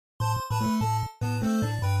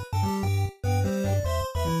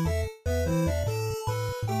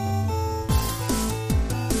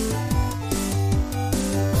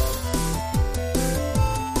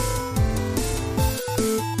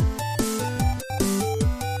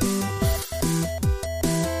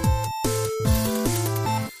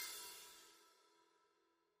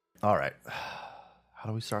All right. How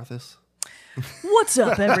do we start this? What's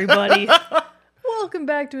up, everybody? Welcome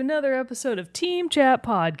back to another episode of Team Chat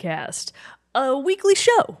Podcast, a weekly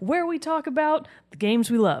show where we talk about the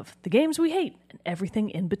games we love, the games we hate, and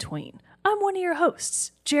everything in between. I'm one of your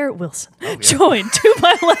hosts, Jarrett Wilson, joined to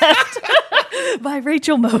my left by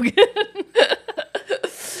Rachel Mogan.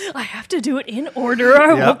 I have to do it in order or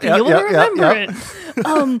I won't be able to remember it.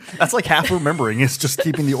 That's like half remembering. It's just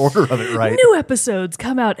keeping the order of it right. New episodes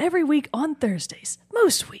come out every week on Thursdays.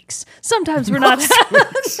 Most weeks. Sometimes we're not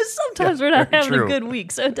having a good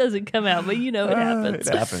week, so it doesn't come out, but you know it happens.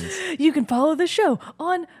 It happens. You can follow the show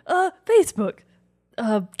on Facebook,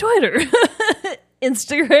 Twitter,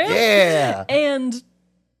 Instagram, and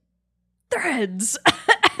Threads.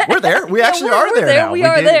 We're there. We actually are there now. We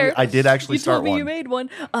are there. I did actually start one. You told me you made one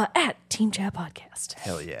at Team Chat Podcast.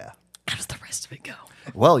 Hell yeah. How does the rest of it go?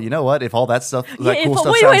 Well, you know what? If all that stuff, cool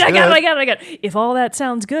stuff wait, sounds I got good. it. If all that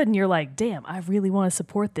sounds good and you're like, damn, I really want to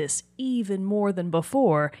support this even more than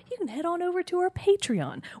before, you can head on over to our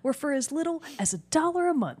Patreon, where for as little as $1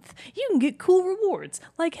 a month, you can get cool rewards,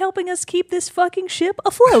 like helping us keep this fucking ship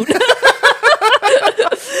afloat.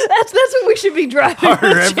 That's what we should be driving.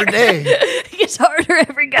 Harder every day. It gets harder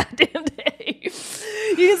every goddamn day.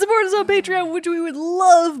 You can support us on Patreon, which we would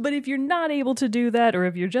love, but if you're not able to do that, or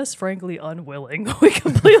if you're just frankly unwilling, we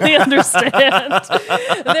completely understand.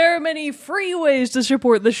 There are many free ways to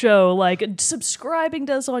support the show, like subscribing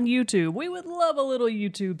to us on YouTube. We would love a little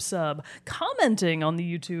YouTube sub. Commenting on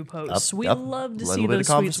the YouTube posts. We love to see those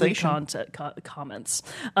sweet comments.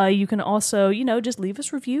 You can also, just leave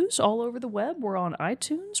us reviews all over the web. We're on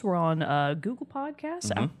iTunes. We're on Google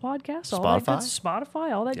Podcasts, Apple Podcasts,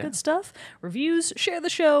 Spotify, all that good stuff. Reviews, share the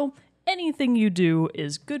show. Anything you do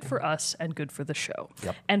is good for us and good for the show.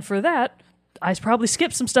 Yep. And for that, I probably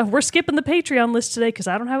skipped some stuff. We're skipping the Patreon list today because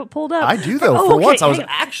I don't have it pulled up. I do, though. For once, I was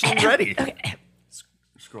actually ready. Okay.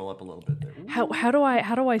 Scroll up a little bit there. How do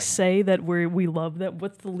I say that we love that?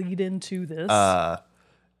 What's the lead into this?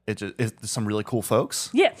 It's some really cool folks.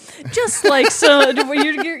 Yeah, just like so.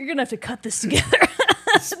 You're gonna have to cut this together.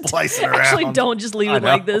 Splice it around. Actually, don't just leave it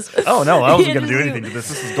like this. Oh no, I wasn't gonna do anything to this.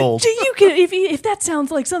 This is gold. You can, if that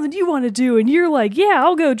sounds like something you want to do, and you're like, yeah,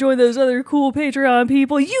 I'll go join those other cool Patreon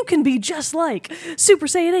people. You can be just like Super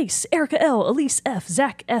Saiyan Ace, Erica L, Elise F,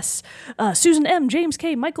 Zach S, Susan M, James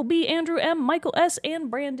K, Michael B, Andrew M, Michael S,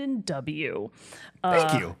 and Brandon W.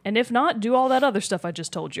 Thank you. And if not, do all that other stuff I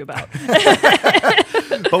just told you about.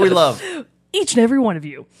 But we love each and every one of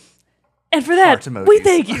you. And for that, we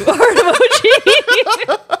thank you. Heart emoji.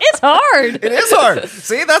 It's hard. It is hard.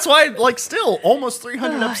 See, that's why, still, almost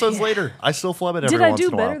 300 episodes later, I still flub it every once in a while. Did I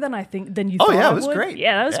do better than you thought I would? Oh, yeah, it was great.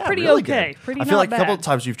 Yeah, that was pretty really okay. Good. Pretty I feel like bad. a couple of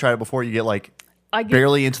times you've tried it before, you get,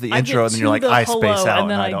 barely into the intro, and then you're like, I space out,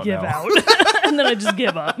 and then I I don't give know. out. And then I just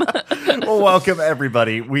give up. Well, welcome,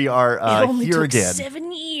 everybody. We are it only here took again.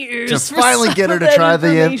 7 years Just finally get her to try the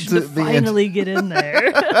end. Finally get in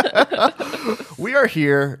there. We are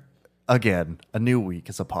here again. A new week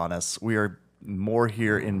is upon us. We are more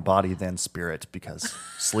here in body than spirit because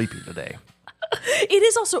sleepy today. It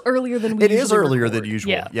is also earlier than we usually It is earlier record. than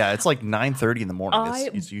usual. Yeah, it's like 9:30 in the morning. I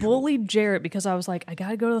bullied Jarrett because I was like, I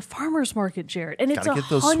got to go to the farmer's market, Jarrett. And it's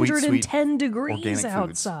 110 degrees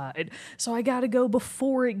outside. So I got to go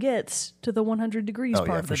before it gets to the 100 degrees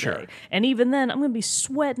part of the day. And even then, I'm going to be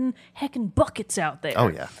sweating heckin' buckets out there. Oh,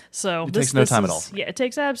 yeah. So it takes no time at all. Yeah, it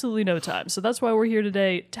takes absolutely no time. So that's why we're here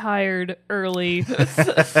today, tired, early.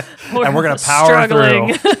 And we're going to power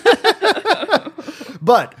through.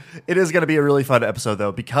 But it is going to be a really fun episode,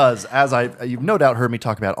 though, because as you've no doubt heard me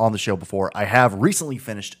talk about on the show before, I have recently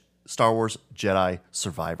finished Star Wars Jedi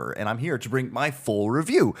Survivor, and I'm here to bring my full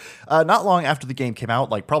review. Not long after the game came out,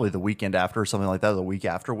 like probably the weekend after or something like that, the week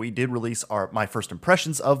after, we did release my first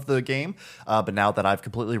impressions of the game, but now that I've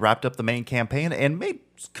completely wrapped up the main campaign and made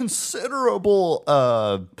considerable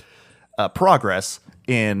progress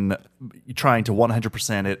in trying to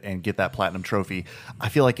 100% it and get that platinum trophy, I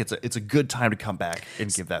feel like it's a good time to come back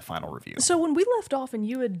and give that final review. So when we left off and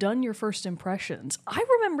you had done your first impressions, I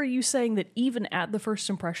remember you saying that even at the first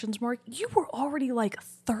impressions mark, you were already like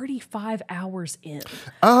 35 hours in.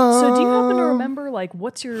 So do you happen to remember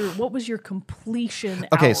what was your completion?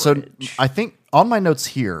 Okay, hourage? so I think on my notes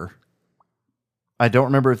here, I don't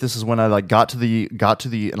remember if this is when I got to the,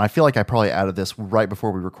 and I feel like I probably added this right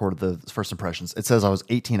before we recorded the first impressions. It says I was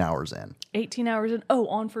 18 hours in. 18 hours in? Oh,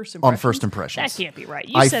 on first impressions? On first impressions. That can't be right.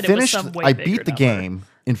 You said it was some way bigger beat the game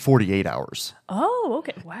in 48 hours. Oh,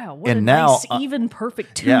 okay. Wow. What and a now, nice, even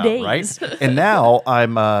perfect 2 days. Right? And now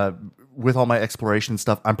I'm with all my exploration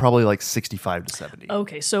stuff, I'm probably like 65 to 70.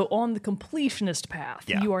 Okay, so on the completionist path,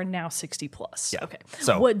 Yeah. you are now 60 plus. Yeah. Okay.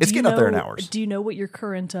 So, do it's you getting up there in know- hours. Do you know what your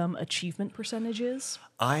current achievement percentage is?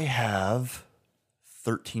 I have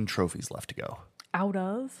 13 trophies left to go. Out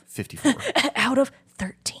of? 54. Out of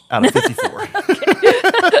 13. Out of 54.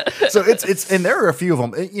 So it's and there are a few of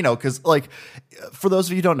them, because like for those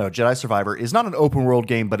of you who don't know, Jedi Survivor is not an open world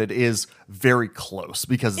game, but it is very close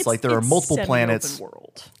because it's like there are multiple planets. Open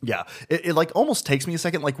world. Yeah, it like almost takes me a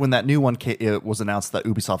second, like when that new one it was announced that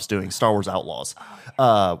Ubisoft's doing, Star Wars Outlaws,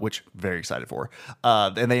 which very excited for.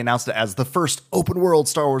 And they announced it as the first open world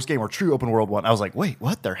Star Wars game or true open world one. I was like, wait,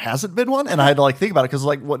 what? There hasn't been one, and I had to like think about it because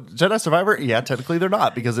like what Jedi Survivor? Yeah, technically they're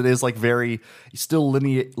not because it is like very still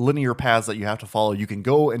linear paths that you have to follow. You can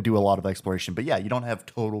go and do a lot of exploration, but yeah, you don't have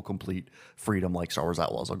total complete freedom like Star Wars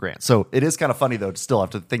Outlaws will grant. So it is kind of funny though to still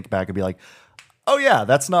have to think back and be like, oh yeah,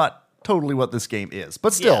 that's not totally what this game is.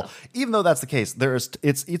 But still, even though that's the case,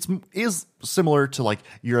 it's similar to like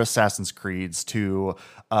your Assassin's Creeds to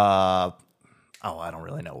I don't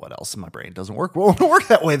really know what else. My brain doesn't work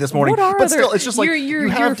that way this morning. What are but there? Still, it's just like you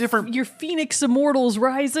have different. Your Phoenix Immortals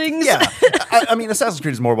Risings. Yeah, I mean, Assassin's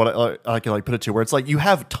Creed is more what I can like put it to, where it's like you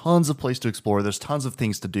have tons of place to explore. There's tons of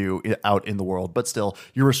things to do out in the world, but still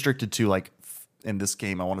you're restricted to like in this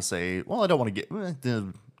game. I want to say, well, I don't want to get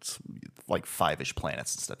like 5-ish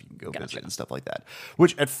planets and stuff you can go visit and stuff like that.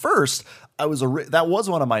 Which at first that was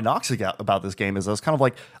one of my knocks about this game is I was kind of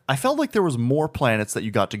like I felt like there was more planets that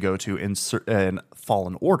you got to go to in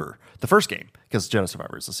Fallen Order, the first game, because Jedi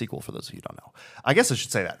Survivor is a sequel for those of you who don't know. I guess I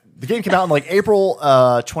should say that the game came out in like April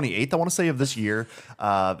 28th, I want to say, of this year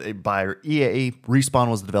by EA. Respawn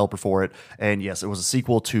was the developer for it, and yes, it was a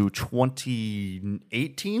sequel to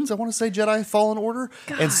 2018's I want to say Jedi Fallen Order.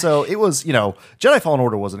 And so it was, Jedi Fallen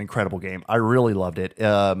Order was an incredible game. I really loved it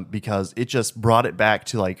because it just brought it back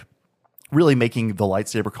to like really making the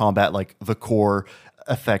lightsaber combat like the core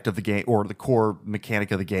effect of the game or the core mechanic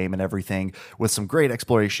of the game and everything, with some great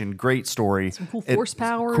exploration, great story, some cool force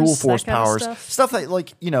powers, stuff that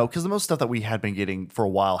like, because the most stuff that we had been getting for a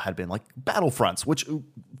while had been like Battlefronts, which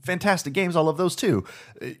fantastic games. I love those too.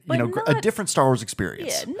 A different Star Wars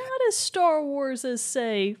experience. Yeah, not as Star Wars as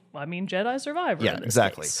Jedi Survivor. Yeah, in this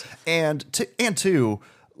exactly. case. And two,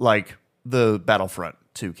 like the Battlefront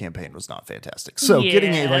 2 campaign was not fantastic. So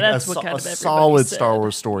getting a solid Star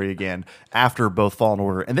Wars story again after both Fallen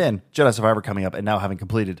Order and then Jedi Survivor coming up and now having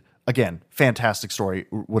completed, again, fantastic story.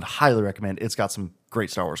 Would highly recommend. It's got some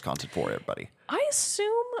great Star Wars content for everybody. I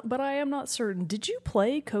assume, but I am not certain. Did you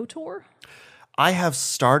play KOTOR? I have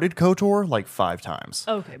started KOTOR like 5 times.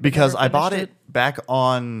 Okay. Because I bought it back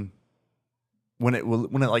on when it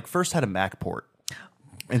like first had a Mac port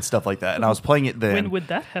and stuff like that. And I was playing it then. When would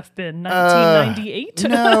that have been? 1998?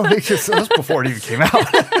 No, because that was before it even came out.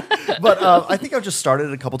 But I think I've just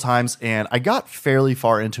started it a couple times, and I got fairly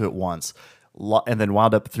far into it once, and then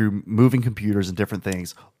wound up through moving computers and different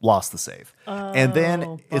things, lost the save. And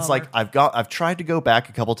then it's like I've tried to go back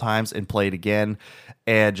a couple times and play it again,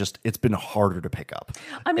 and just it's been harder to pick up.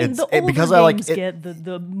 I mean, the older games get,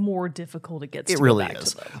 the more difficult it gets. It to really go back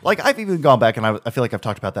is. To them. Like I've even gone back, and I feel like I've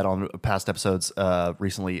talked about that on past episodes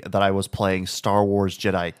recently. That I was playing Star Wars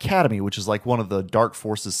Jedi Academy, which is like one of the Dark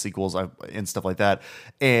Forces sequels and stuff like that.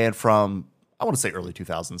 And from I want to say early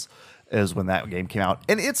 2000s is when that game came out,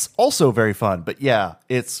 and it's also very fun. But yeah,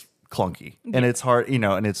 it's clunky and it's hard,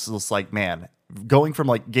 and it's just like, man, going from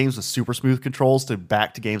like games with super smooth controls to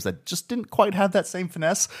back to games that just didn't quite have that same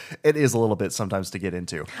finesse, it is a little bit sometimes to get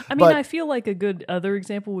into. I mean, I feel like a good other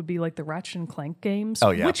example would be like the Ratchet and Clank games,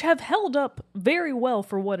 which have held up very well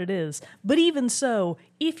for what it is. But even so,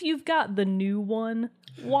 if you've got the new one,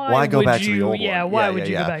 why go would back you, to the old one? Why would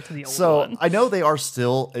you go back to the old one? So I know they are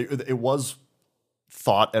still, it was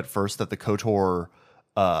thought at first that the KOTOR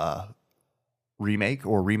remake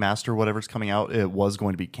or remaster, whatever's coming out, it was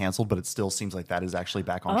going to be canceled, but it still seems like that is actually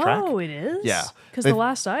back on track. Oh, it is? Yeah. Because the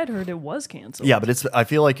last I had heard it was canceled. Yeah, but I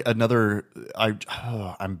feel like I'm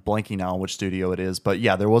blanking now on which studio it is, but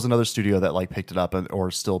yeah, there was another studio that like picked it up or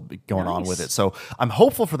still going on with it. So I'm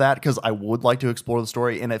hopeful for that because I would like to explore the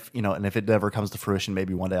story, and if it ever comes to fruition,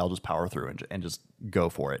 maybe one day I'll just power through and just go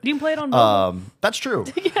for it. You can play it on mobile. That's true.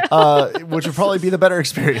 Which would probably be the better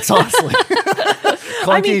experience, honestly.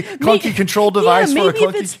 clunky control device for a maybe clunky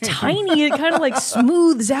if it's game. tiny, it kind of like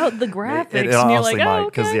smooths out the graphics, It and you're honestly like, might, oh,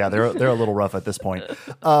 because okay. they're a little rough at this point.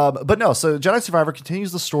 But no, so Jedi Survivor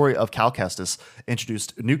continues the story of Cal Kestis,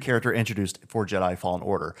 new character introduced for Jedi Fallen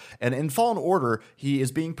Order. And in Fallen Order, he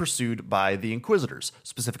is being pursued by the Inquisitors,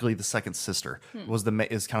 specifically the Second Sister,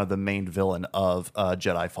 is kind of the main villain of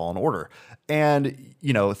Jedi Fallen Order. And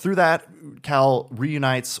through that, Cal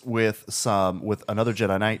reunites with another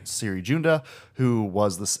Jedi Knight, Siri Junda, who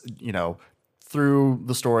was this, through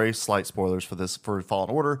the story, slight spoilers for Fallen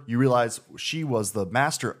Order, you realize she was the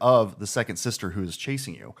master of the Second Sister who is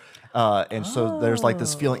chasing you. And so there's like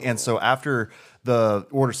this feeling. And so after the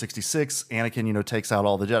Order 66, Anakin, takes out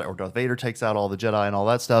all the Jedi, or Darth Vader takes out all the Jedi and all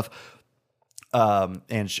that stuff.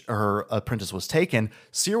 And her apprentice was taken.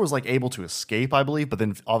 Seer was like able to escape, I believe, but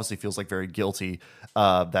then obviously feels like very guilty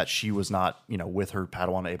that she was not, with her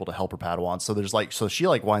Padawan, able to help her Padawan. So she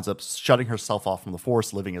winds up shutting herself off from the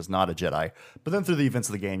Force, living as not a Jedi. But then through the events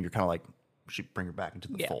of the game, you're kind of like, she bring her back into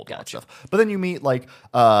the fold and stuff. But then you meet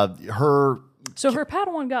her. So her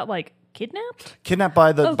Padawan got like kidnapped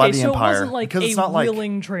by the Empire. So it wasn't like because a it's not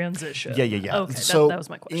willing transition. Yeah. Okay, so that was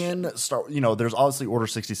my question. In there's obviously Order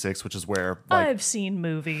 66, which is where I've seen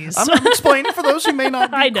movies. I'm explaining for those who may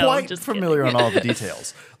not be quite just familiar on all the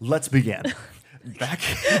details. Let's begin. Back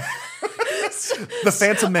the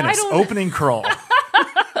Phantom Menace opening crawl.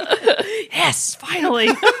 Yes, finally.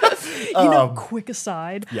 Quick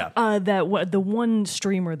aside. Yeah. The one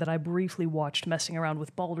streamer that I briefly watched messing around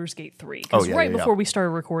with Baldur's Gate 3. Because before we started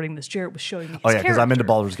recording this, Jarrett was showing me his because I'm into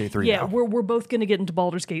Baldur's Gate 3 now. We're both going to get into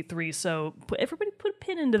Baldur's Gate 3, so everybody put a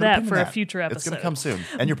pin into that for a future episode. It's going to come soon.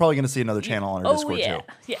 And you're probably going to see another channel on our Discord too.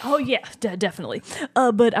 Yeah. Oh, yeah, definitely.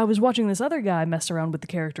 But I was watching this other guy mess around with the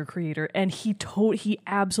character creator, and he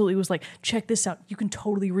absolutely was like, check this out. You can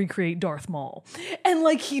totally recreate Darth Maul. And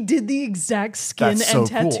like he did the exact skin and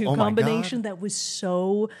tattoo combination that was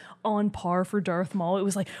so on par for Darth Maul. It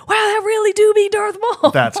was like, wow, that really do be Darth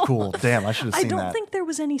Maul. That's cool. Damn, I should have seen that. I don't think there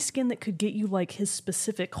was any skin that could get you like his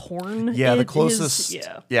specific horn. Yeah, the closest.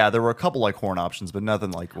 There were a couple like horn options, but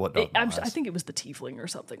nothing like what Darth Maul has. I think it was the tiefling or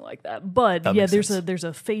something like that. But there's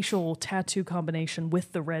a facial tattoo combination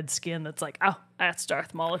with the red skin that's like, oh, that's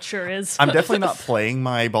Darth Maul. It sure is. I'm definitely not playing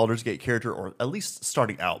my Baldur's Gate character, or at least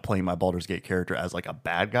starting out playing my Baldur's Gate character as like a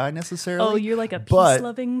bad guy necessarily. Oh, you're like a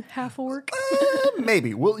peace-loving half-orc?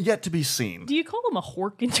 Maybe. Well, yet to be seen. Do you call him a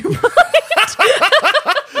hork in your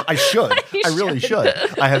mind? I should. I really should.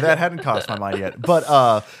 That hadn't crossed my mind yet.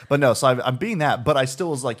 But no, so I'm being that, but I still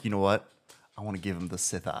was like, you know what? I want to give him the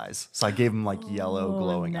Sith eyes. So I gave him like yellow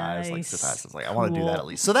glowing eyes, like Sith eyes. I was like, I want to do that at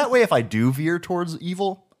least. So that way, if I do veer towards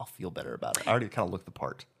evil, I'll feel better about it. I already kind of look the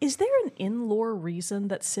part. Is there an in-lore reason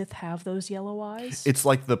that Sith have those yellow eyes? It's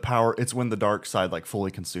like the power. It's when the dark side like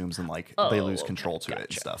fully consumes and like they lose control to it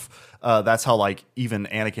and stuff. That's how like even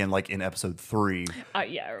Anakin like in Episode 3,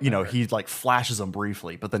 he like flashes them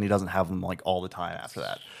briefly, but then he doesn't have them like all the time after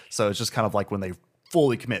that. So it's just kind of like when they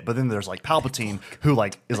fully commit. But then there's like Palpatine who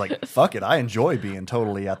like is like, fuck it, I enjoy being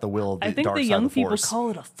totally at the will of the dark side of the Force. I think the young people call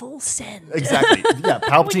it a full send. Exactly. Yeah,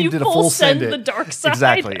 Palpatine did a full send the dark side.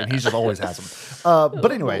 Exactly, and he just always has them.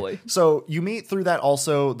 But anyway, so you meet through that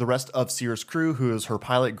also the rest of Seer's crew, who is her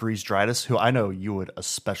pilot Grease Dritus, who I know you would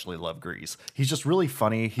especially love. Grease. He's just really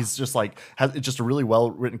funny. He's just like has just a really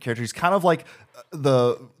well written character. He's kind of like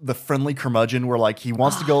the friendly curmudgeon, where like he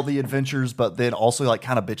wants to go on the adventures, but then also like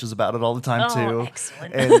kind of bitches about it all the time too.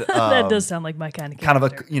 Excellent. And that does sound like my kind of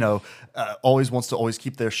character. Kind of always wants to always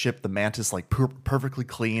keep their ship, the Mantis, like perfectly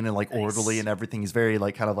clean and like orderly and everything. He's very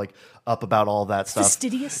like kind of like up about all that stuff.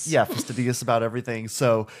 Fastidious. Yeah, fastidious about everything.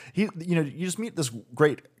 So you just meet this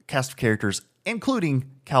great cast of characters,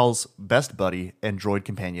 including Cal's best buddy and droid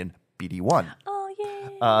companion, BD1.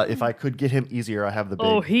 If I could get him easier, I have the big.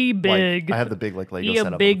 Oh, he big. I have the big like Lego he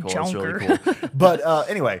setup. A big It's really chunker. cool. But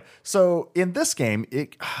anyway, so in this game,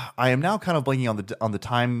 I am now kind of blanking on the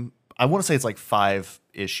time. I want to say it's like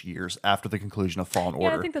 5-ish years after the conclusion of Fallen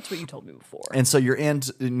Order. Yeah, I think that's what you told me before. And so you're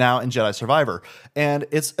now in Jedi Survivor, and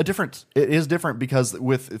it is different because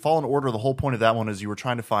with Fallen Order, the whole point of that one is you were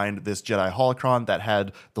trying to find this Jedi holocron that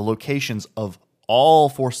had the locations of all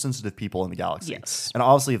Force-sensitive people in the galaxy. Yes. And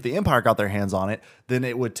obviously, if the Empire got their hands on it, then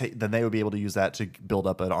they would be able to use that to build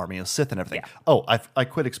up an army of Sith and everything. Yeah. Oh, I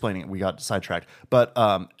quit explaining it. We got sidetracked. But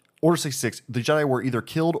Order 66, the Jedi were either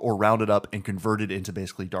killed or rounded up and converted into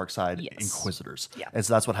basically dark side Inquisitors. Yeah. And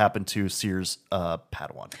so that's what happened to Seer's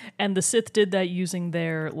Padawan. And the Sith did that using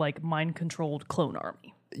their like mind-controlled clone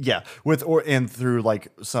army. Yeah, and through like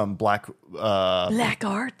some black arts, dark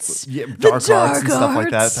The arts and dark stuff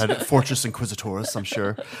like arts. that. Fortress Inquisitoris, I'm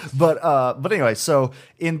sure. But anyway, so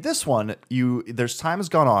in this one, there's time has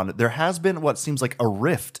gone on. There has been what seems like a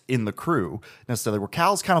rift in the crew necessarily, where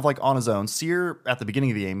Cal's kind of like on his own. Seer at the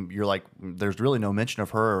beginning of the game, you're like, there's really no mention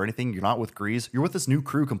of her or anything. You're not with Grease. You're with this new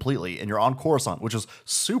crew completely, and you're on Coruscant, which is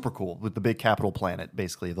super cool with the big capital planet,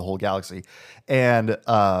 basically the whole galaxy, and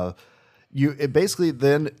it basically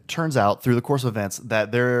then turns out through the course of events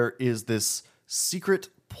that there is this secret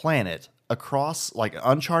planet across like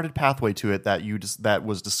uncharted pathway to it that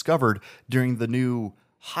was discovered during the new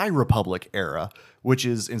High Republic era, which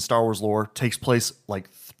is in Star Wars lore takes place like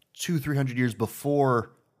 200-300 years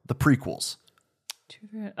before the prequels.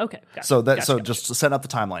 Okay. Gotcha. Just to set up the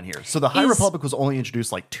timeline here. So the High Republic was only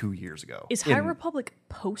introduced like 2 years ago. Is High Republic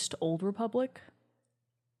post Old Republic?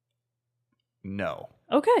 No.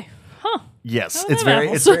 Okay. Huh. Yes, Oh, it's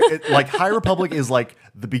very like High Republic is like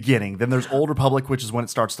the beginning. Then there's Old Republic, which is when it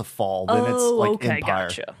starts to fall. Then it's like Empire.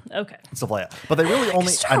 Gotcha. Okay. And stuff like that. But they really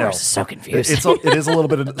only Star Wars is so confusing. It is a little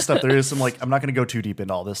bit of stuff. There is some like I'm not going to go too deep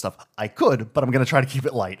into all this stuff. I could, but I'm going to try to keep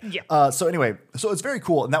it light. Yeah. So anyway, so it's very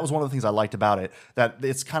cool, and that was one of the things I liked about it. That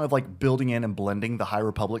it's kind of like building in and blending the High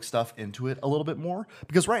Republic stuff into it a little bit more.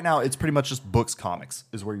 Because right now it's pretty much just books, comics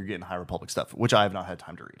is where you're getting High Republic stuff, which I have not had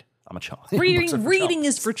time to read. I'm a chump. Reading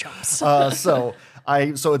is for chumps. So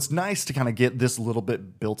it's nice to kind of get this little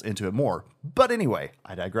bit built into it more. But anyway,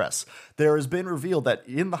 I digress. There has been revealed that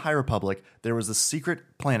in the High Republic, there was a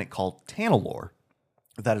secret planet called Tanalorr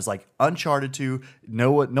that is like uncharted to.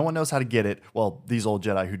 No one knows how to get it. Well, these old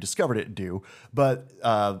Jedi who discovered it do. But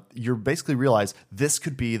you basically realize this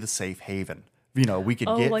could be the safe haven. You know, we could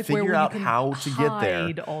figure out how to get there.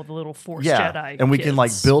 Hide all the little Force Jedi and we kids. can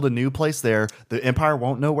like build a new place there. The Empire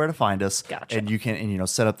won't know where to find us. Gotcha. And you can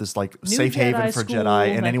set up this like New safe Jedi haven for school, Jedi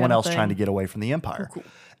and that anyone kind of else thing. trying to get away from the Empire. Cool.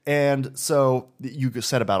 And so you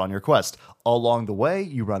set about on your quest. Along the way,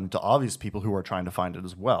 you run into obvious people who are trying to find it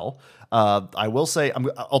as well. I will say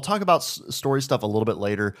I'll talk about story stuff a little bit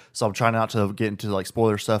later, so I'm trying not to get into like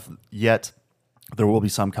spoiler stuff yet. There will be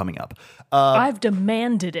some coming up. I've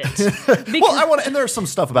demanded it. Well, I want, and there's some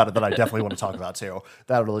stuff about it that I definitely want to talk about too.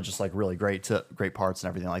 That are just like really great parts and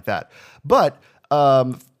everything like that. But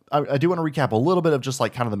I do want to recap a little bit of just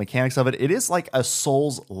like kind of the mechanics of it. It is like a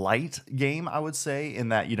Souls light game, I would say, in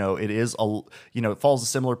that it follows a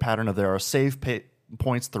similar pattern of there are save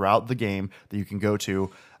points throughout the game that you can go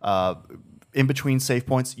to. In between save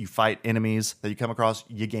points, you fight enemies that you come across.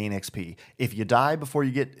 You gain XP. If you die before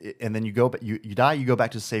you get, and then you go back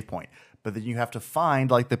to the save point. But then you have to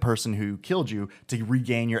find like the person who killed you to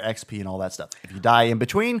regain your XP and all that stuff. If you die in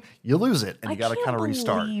between, you lose it, and you got to kind of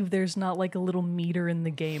restart. I can't believe there's not like a little meter in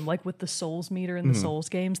the game, like with the Souls meter in the Souls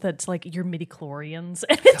games. That's like your midichlorians,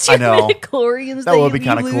 and it's your midichlorians that would be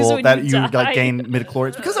kind of cool that you die. like gain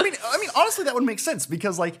midichlorians because I mean honestly that would make sense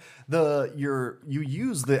because like you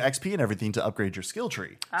use the XP and everything to upgrade your skill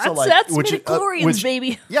tree. That's midichlorians,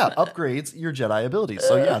 baby. Yeah, upgrades your Jedi abilities.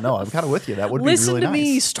 So yeah, no, I'm kind of with you. That would be really nice. Listen to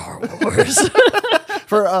me, Star Wars.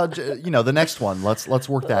 For the next one, let's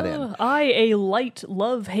work that in. I, a light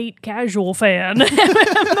love-hate casual fan, am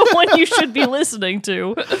the one you should be listening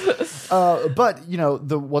to. But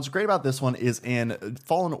what's great about this one is in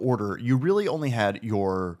Fallen Order, you really only had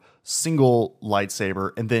your single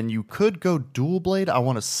lightsaber, and then you could go dual blade, I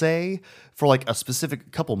want to say, for like a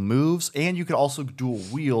specific couple moves, and you could also dual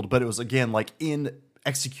wield, but it was again like in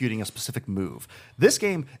executing a specific move. This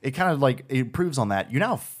game, it kind of like improves on that. You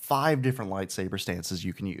now have 5 different lightsaber stances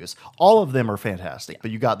you can use. All of them are fantastic, but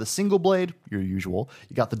you got the single blade, your usual.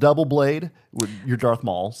 You got the double blade with your Darth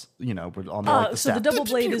Mauls, on the so the double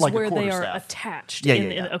blade is like where they are staff. attached.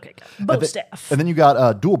 Yeah. Okay, bow staff. And then you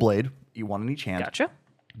got dual blade, one in each hand. Gotcha.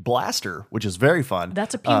 Blaster, which is very fun.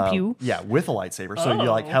 That's a pew-pew. Yeah, with a lightsaber. So you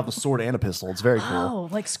like have the sword and a pistol. It's very cool. Oh,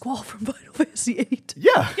 like Squall from Final Fantasy VIII.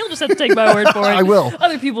 Yeah. You'll just have to take my word for it. I will.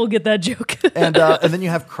 Other people will get that joke. And then you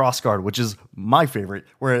have Crossguard, which is my favorite,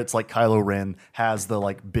 where it's like Kylo Ren has the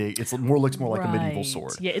like big. Looks more like a medieval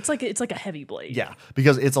sword. Yeah, it's like a heavy blade. Yeah,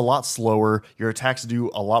 because it's a lot slower. Your attacks do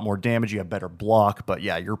a lot more damage. You have better block, but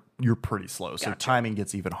yeah, you're pretty slow. So timing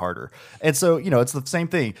gets even harder. And so it's the same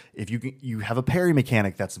thing. If you have a parry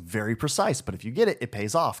mechanic that's very precise, but if you get it, it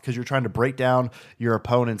pays off because you're trying to break down your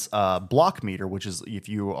opponent's block meter, which is if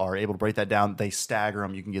you are able to break that down, they stagger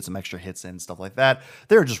them. You can get some extra hits in, stuff like that.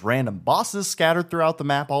 There are just random bosses scattered throughout the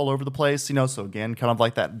map all over the place. So again, kind of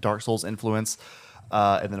like that Dark Souls influence.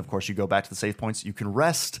 And then, of course, you go back to the save points. You can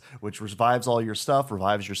rest, which revives all your stuff,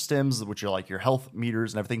 revives your stims, which are like your health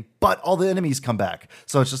meters and everything. But all the enemies come back.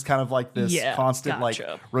 So it's just kind of like this constant like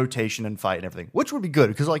rotation and fight and everything, which would be good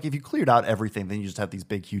because like if you cleared out everything, then you just have these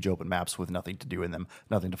big, huge open maps with nothing to do in them,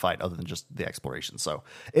 nothing to fight other than just the exploration. So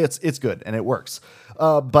it's good and it works.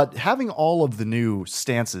 But having all of the new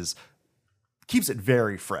stances keeps it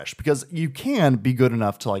very fresh because you can be good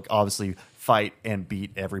enough to like obviously fight and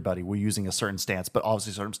beat everybody. We're using a certain stance, but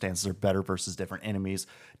obviously certain stances are better versus different enemies,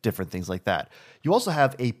 different things like that. You also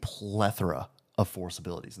have a plethora of force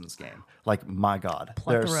abilities in this game. Like, my God,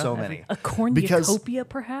 there are so many. A cornucopia,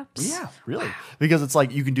 perhaps? Yeah, really. Because it's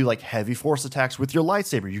like you can do like heavy force attacks with your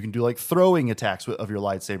lightsaber. You can do like throwing attacks of your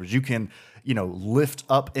lightsabers. You can, you know, lift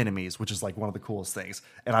up enemies, which is like one of the coolest things.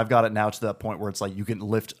 And I've got it now to that point where it's like you can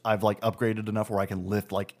lift. I've like upgraded enough where I can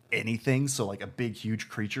lift like anything. So like a big, huge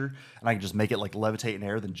creature, and I can just make it like levitate in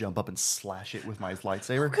air, then jump up and slash it with my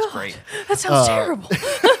lightsaber. Oh, it's great. That sounds terrible.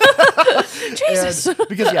 Jesus.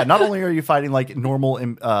 Because not only are you fighting like normal,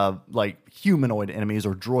 like humanoid enemies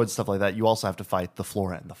or droids, stuff like that, you also have to fight the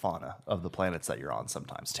flora and the fauna of the planets that you're on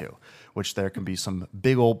sometimes too, which there can be some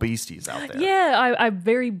big old beasties out there. Yeah, I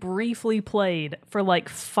very briefly played for like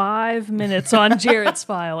 5 minutes on Jarrett's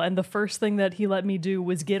file, and the first thing that he let me do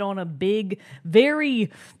was get on a big,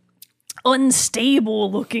 very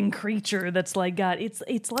unstable looking creature that's like it's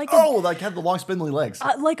like like had the long spindly legs,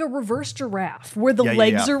 like a reverse giraffe where the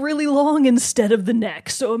legs are really long instead of the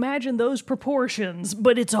neck. So imagine those proportions,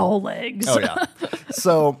 but it's all legs. Oh yeah.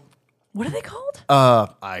 So what are they called?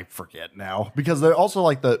 I forget now because they're also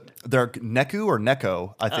like they're Neku or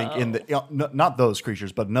Neko, I think, in the not those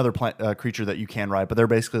creatures, but another creature that you can ride. But they're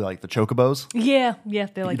basically like the chocobos. Yeah,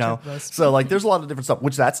 they like chocobos. So like, there's a lot of different stuff,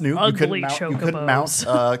 which that's new. Ugly you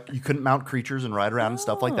couldn't mount creatures and ride around and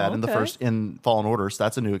stuff like that in Fallen Order. So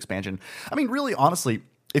that's a new expansion. I mean, really, honestly,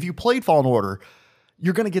 if you played Fallen Order,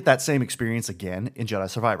 you're going to get that same experience again in Jedi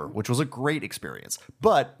Survivor, which was a great experience,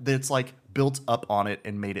 but it's like built up on it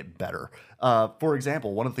and made it better. For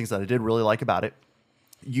example, one of the things that I did really like about it,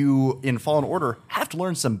 you in Fallen Order have to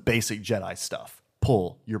learn some basic Jedi stuff.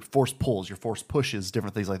 Your force pulls, your force pushes,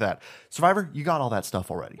 different things like that. Survivor, you got all that stuff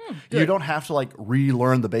already. You don't have to like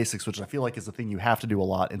relearn the basics, which I feel like is the thing you have to do a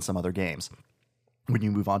lot in some other games when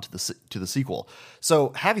you move on to the sequel.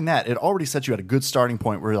 So having that, it already sets you at a good starting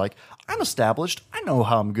point where you're like, I'm established. I know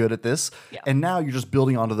how I'm good at this. Yeah. And now you're just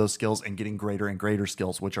building onto those skills and getting greater and greater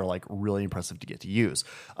skills, which are like really impressive to get to use.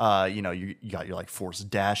 You got your like force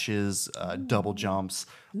dashes, double jumps.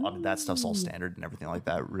 I mean, that stuff's all standard and everything like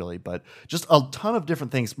that, really. But just a ton of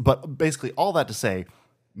different things. But basically all that to say,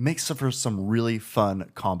 makes for some really fun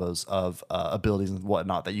combos of abilities and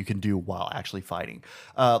whatnot that you can do while actually fighting.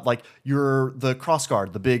 Like the cross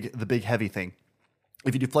guard, the big heavy thing.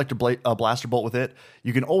 If you deflect a blaster bolt with it,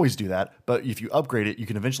 you can always do that. But if you upgrade it,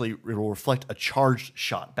 it will reflect a charged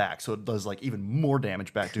shot back, so it does like even more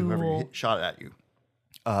damage back to whoever shot at you.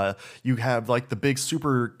 You have like the big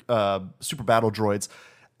super battle droids.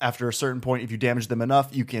 After a certain point, if you damage them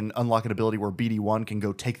enough, you can unlock an ability where BD1 can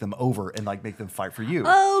go take them over and like make them fight for you.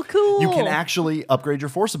 Oh, cool. You can actually upgrade your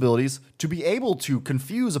force abilities to be able to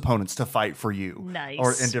confuse opponents to fight for you.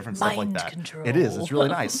 Nice. And different stuff like that. Control. It is. It's really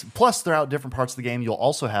nice. Plus, throughout different parts of the game, you'll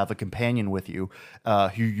also have a companion with you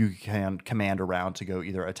who you can command around to go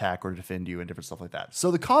either attack or defend you and different stuff like that. So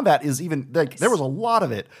the combat is even, like, there was a lot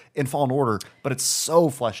of it in Fallen Order, but it's so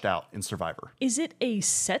fleshed out in Survivor. Is it a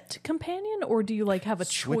set companion, or do you like have a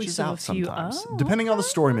choice out of a few? Sometimes. Depending on the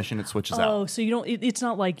story mission, it switches out. Oh, so you don't. It's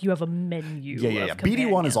not like you have a menu. Yeah.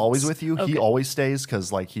 BD1 is always with you. Okay. He always stays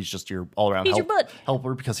because like he's just your all around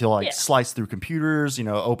helper because he'll like slice through computers,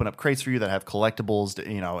 open up crates for you that have collectibles,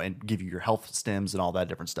 and give you your health stims and all that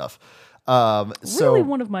different stuff. Really,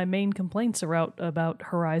 one of my main complaints about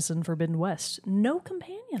Horizon Forbidden West: no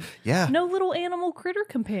companion. Yeah, no little animal critter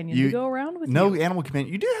companion to go around with. No animal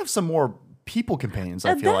companion. You do have some more people companions,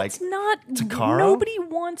 I feel like. That's not... Takara? Nobody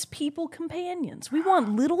wants people companions. We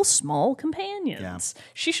want little, small companions. Yeah.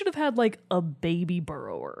 She should have had, like, a baby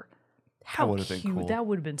burrower. How that would have been cool. That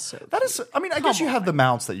would have been so cute. That is, I mean, I guess you have the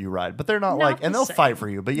mounts that you ride, but they're not like, and they'll fight for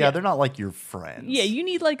you, but they're not like your friends. Yeah, you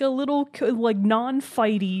need like a little, like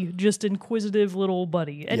non-fighty, just inquisitive little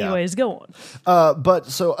buddy. Anyways, go on. But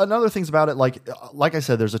so another things about it, like I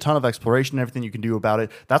said, there's a ton of exploration and everything you can do about it.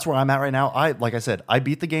 That's where I'm at right now. Like I said, I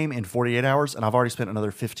beat the game in 48 hours, and I've already spent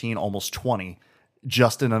another 15, almost 20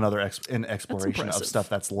 just in another exploration of impressive. stuff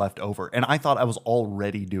that's left over. And I thought I was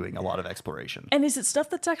already doing a lot of exploration. And is it stuff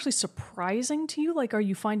that's actually surprising to you? Like, are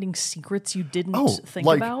you finding secrets you didn't think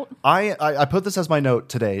like about? I put this as my note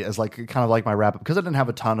today as like kind of like my wrap up because I didn't have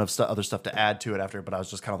a ton of other stuff to add to it after, but I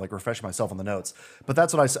was just kind of like refreshing myself on the notes. But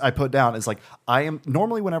that's what I put down is like I am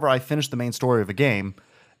normally whenever I finish the main story of a game,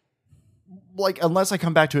 like unless I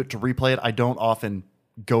come back to it to replay it, I don't often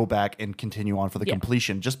go back and continue on for the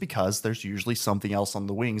completion just because there's usually something else on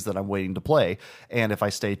the wings that I'm waiting to play. And if I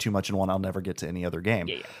stay too much in one, I'll never get to any other game.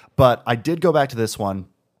 But I did go back to this one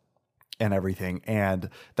and everything. And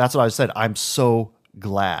that's what I said. I'm so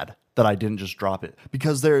glad that I didn't just drop it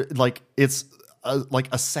because they're like, it's like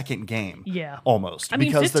a second game. Almost. I mean,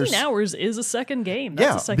 because 15 hours is a second game.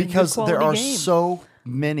 That's a second because good there are game. so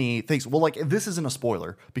many things. Well, like this isn't a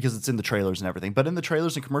spoiler because it's in the trailers and everything, but in the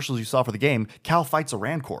trailers and commercials you saw for the game, Cal fights a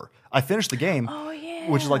Rancor. I finished the game,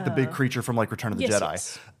 which is like the big creature from like Return of the Jedi.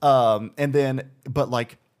 Yes. And then, but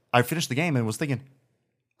like I finished the game and was thinking,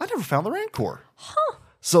 I never found the Rancor.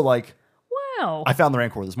 So like, wow. I found the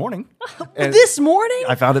Rancor this morning. And This morning?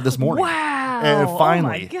 I found it this morning. Wow. And Oh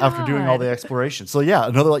finally, my after doing all God. the exploration. So yeah,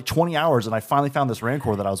 another like 20 hours and I finally found this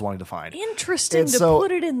Rancor that I was wanting to find. Interesting And to so-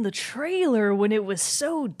 put it in the trailer when it was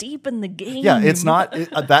so deep in the game. Yeah, it's not.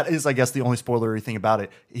 That is, I guess, the only spoilery thing about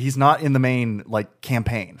it. He's not in the main like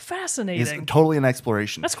campaign. Fascinating. He's totally an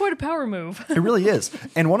exploration. That's quite a power move. It really is.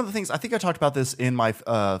 And one of the things I think I talked about this in my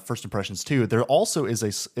first impressions too. There also is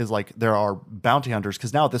like there are bounty hunters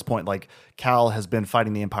because now at this point like Cal has been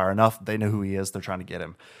fighting the Empire enough. They know who he is. They're trying to get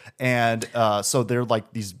him, and so they're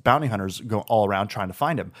like these bounty hunters go all around trying to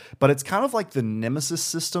find him. But it's kind of like the Nemesis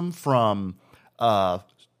system from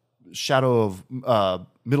Shadow of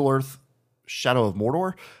Middle Earth, Shadow of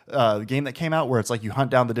Mordor, the game that came out where it's like you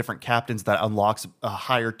hunt down the different captains that unlocks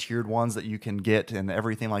higher tiered ones that you can get and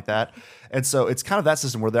everything like that. And so it's kind of that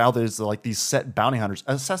system where now there's like these set bounty hunters.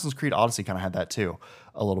 Assassin's Creed Odyssey kind of had that too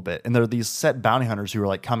a little bit. And there are these set bounty hunters who are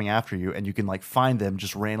like coming after you and you can like find them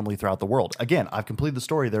just randomly throughout the world. Again, I've completed the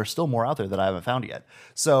story. There's still more out there that I haven't found yet.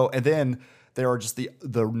 So, and then there are just the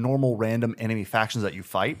normal random enemy factions that you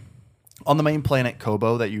fight. On the main planet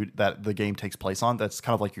Kobo that the game takes place on, that's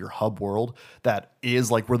kind of like your hub world. That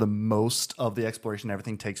is like where the most of the exploration and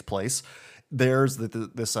everything takes place. There's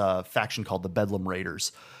this faction called the Bedlam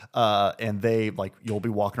Raiders, and they like you'll be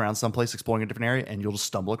walking around someplace exploring a different area, and you'll just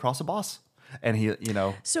stumble across a boss. And he,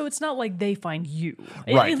 So it's not like they find you.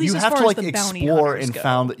 Right. At least You as have far to as like the bounty explore hunters and go.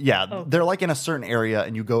 found. Yeah, they're like in a certain area,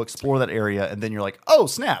 and you go explore that area, and then you're like, oh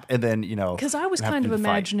snap, and then Because I was you have kind to of do the fight.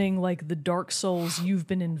 imagining like the Dark Souls "you've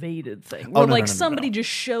been invaded" thing, where no, like no, no, somebody no. just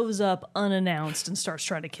shows up unannounced and starts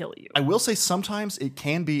trying to kill you. I will say sometimes it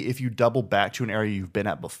can be if you double back to an area you've been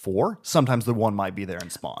at before. Sometimes the one might be there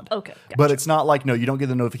and spawned. Okay, but gotcha. it's not like you don't get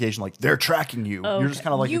the notification like they're tracking you. You're just Okay.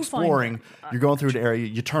 kind of like You find exploring. them. You're going through an area.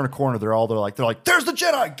 You turn a corner. They're like there's the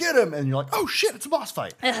Jedi, get him, and you're like oh shit, it's a boss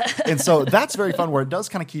fight. And so that's very fun where it does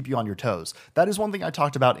kind of keep you on your toes. That is one thing I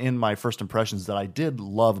talked about in my first impressions that I did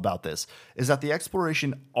love about this is that the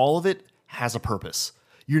exploration, all of it has a purpose.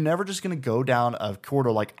 You're never just going to go down a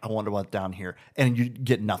corridor like, I wonder what's down here, and you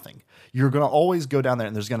get nothing. You're going to always go down there,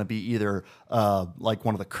 and there's going to be either like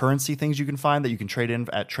one of the currency things you can find that you can trade in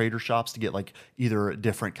at trader shops to get like either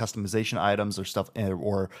different customization items or stuff,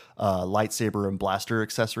 or lightsaber and blaster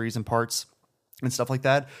accessories and parts. And stuff like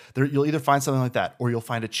that. You'll either find something like that, or you'll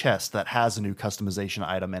find a chest that has a new customization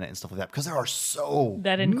item in it and stuff like that. Because there are so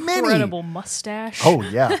That many. incredible mustache. Oh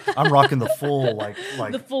yeah, I'm rocking the full like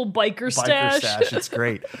the full biker stash. It's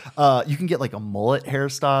great. You can get like a mullet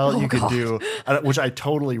hairstyle. You can do, which I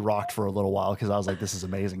totally rocked for a little while because I was like, this is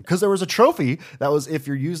amazing. Because there was a trophy that was if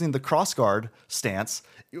you're using the crossguard stance.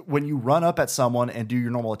 When you run up at someone and do your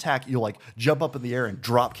normal attack, you'll like jump up in the air and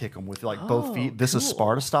drop kick them with like both feet. This is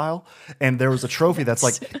Sparta style. And there was a trophy that's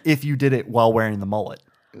like if you did it while wearing the mullet.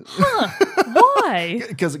 Why?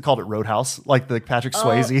 Because it called it Roadhouse, like the Patrick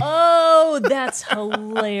Swayze. Oh, that's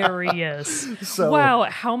hilarious. So- wow,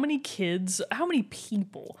 how many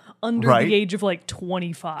people under Right? the age of like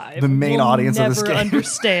 25 The main will audience of never this game.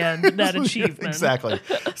 understand that achievement? Exactly.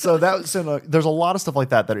 So there's a lot of stuff like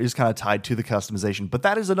that is kind of tied to the customization. But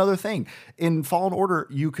that is another thing. In Fallen Order,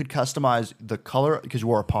 you could customize the color because you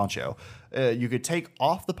wore a poncho. You could take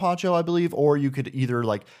off the poncho, I believe, or you could either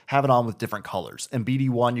like have it on with different colors. And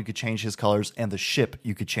BD1, you could change his colors, and the ship,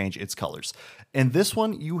 you could change its colors. And this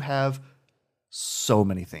one, you have so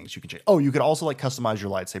many things you can change. Oh, you could also like customize your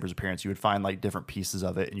lightsaber's appearance. You would find like different pieces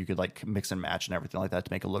of it and you could like mix and match and everything like that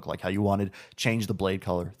to make it look like how you wanted, change the blade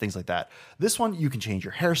color, things like that. This one, you can change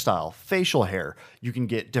your hairstyle, facial hair. You can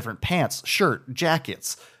get different pants, shirt,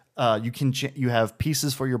 jackets, you have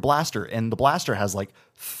pieces for your blaster, and the blaster has like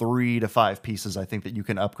 3 to 5 pieces, I think, that you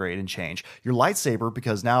can upgrade and change. Your lightsaber,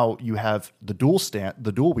 because now you have the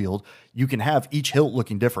dual wield, you can have each hilt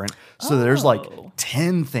looking different. So there's like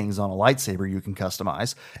 10 things on a lightsaber you can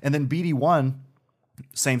customize. And then BD1,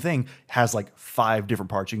 same thing, has like 5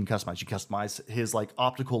 different parts you can customize. You customize his like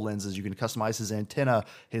optical lenses, you can customize his antenna,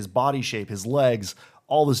 his body shape, his legs,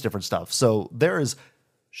 all this different stuff. So there is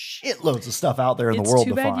shitloads of stuff out there in the world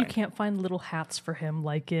to find. It's too bad you can't find little hats for him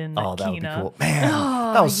like in that would be Kena. cool. Man,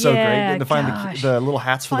 that was so great. Getting to find the little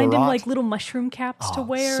hats for find the him rot. like little mushroom caps to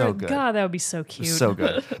wear. so good. God, that would be so cute. So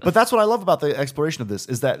good. But that's what I love about the exploration of this,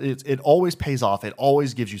 is that it always pays off. It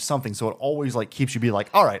always gives you something. So it always like keeps you be like,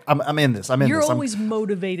 all right, I'm in this. I'm in You're this. always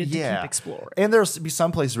motivated to keep exploring. And there's be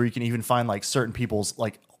some places where you can even find like certain people's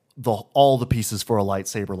like all the pieces for a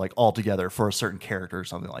lightsaber like all together for a certain character or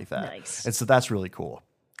something like that. Nice. And so that's really cool.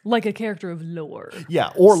 Like a character of lore. Yeah,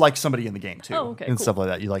 or like somebody in the game too, okay, and cool. stuff like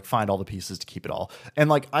that. You like find all the pieces to keep it all, and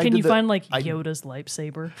like Can you find like Yoda's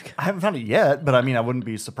lightsaber? I haven't found it yet, but I mean, I wouldn't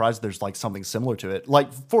be surprised if there's like something similar to it.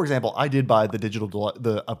 Like for example, I did buy the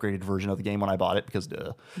the upgraded version of the game when I bought it because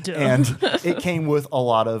duh. And it came with a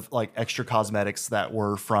lot of like extra cosmetics that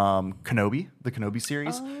were from Kenobi, the Kenobi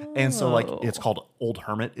series, and so like it's called Old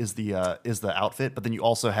Hermit is the outfit, but then you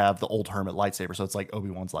also have the Old Hermit lightsaber, so it's like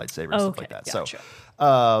Obi-Wan's lightsaber and stuff like that. Gotcha.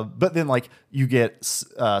 So, but then like you get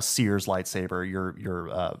Seer's lightsaber,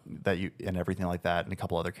 your that you and everything like that, and a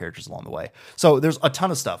couple other characters along the way. So there's a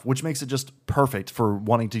ton of stuff, which makes it just perfect for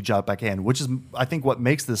wanting to jump back in. Which is, I think, what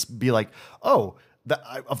makes this be like, of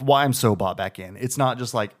why I'm so bought back in. It's not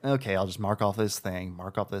just like, okay, I'll just mark off this thing.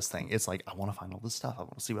 It's like, I want to find all this stuff. I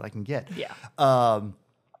want to see what I can get. Yeah.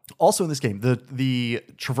 Also in this game, the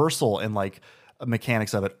traversal and like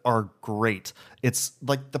mechanics of it are great. It's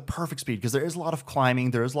like the perfect speed because there is a lot of climbing,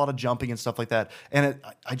 there is a lot of jumping and stuff like that. And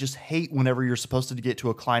I just hate whenever you're supposed to get to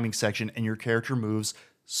a climbing section and your character moves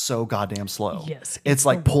so goddamn slow. Yes, it's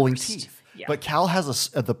like pulling worst. teeth. Yeah. But Cal has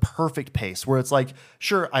the perfect pace where it's like,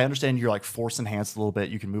 sure, I understand you're like force enhanced a little bit.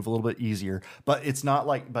 You can move a little bit easier, but it's not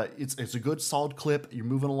like, but it's a good solid clip. You're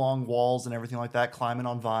moving along walls and everything like that, climbing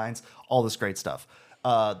on vines, all this great stuff.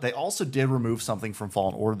 They also did remove something from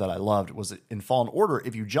Fallen Order that I loved. Was in Fallen Order,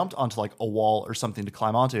 if you jumped onto like a wall or something to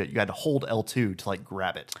climb onto it, you had to hold L2 to like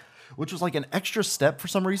grab it, which was like an extra step for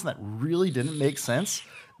some reason that really didn't make sense.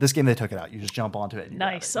 This game, they took it out. You just jump onto it. And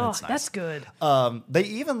nice. Grab it, Oh, nice. That's good. They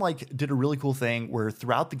even like did a really cool thing where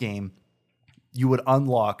throughout the game, you would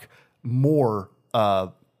unlock more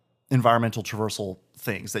environmental traversal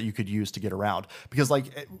things that you could use to get around. Because like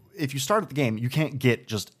if you start at the game, you can't get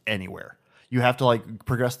just anywhere. You have to like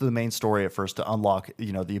progress through the main story at first to unlock,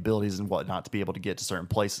 the abilities and whatnot to be able to get to certain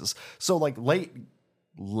places. So like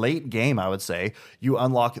late game, I would say, you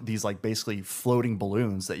unlock these like basically floating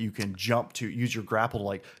balloons that you can jump to, use your grapple to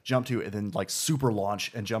like jump to, and then like super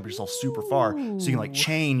launch and jump yourself super far. So you can like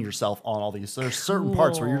chain yourself on all these. So there's certain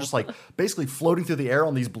parts where you're just like basically floating through the air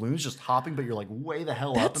on these balloons, just hopping, but you're like way the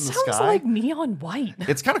hell up in the sky. That sounds like Neon White.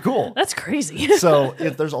 It's kind of cool. That's crazy. So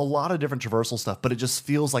there's a lot of different traversal stuff, but it just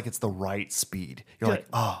feels like it's the right speed. You're Good. like,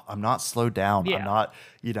 oh, I'm not slowed down. Yeah. I'm not,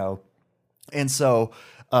 And so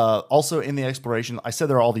also in the exploration, I said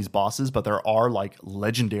there are all these bosses, but there are like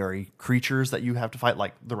legendary creatures that you have to fight,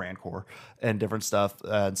 like the Rancor and different stuff.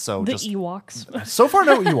 And so The just Ewoks. so far,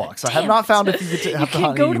 no Ewoks. I have not found if you get to have to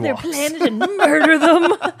hunt Go any to their Ewoks. planet and murder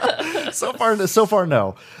them. So far,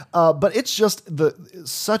 no. But it's just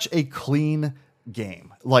such a clean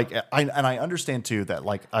game. Like, I understand too that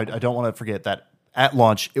like I don't want to forget that at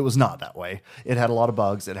launch it was not that way. It had a lot of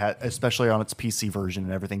bugs. It had, especially on its PC version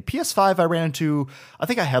and everything. PS5, I ran into. I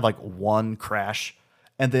think I had like one crash.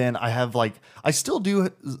 And then I still do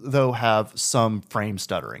though have some frame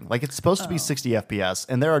stuttering. Like it's supposed to be 60 FPS,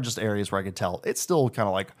 and there are just areas where I can tell it's still kind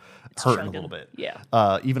of like hurting a little bit. Yeah.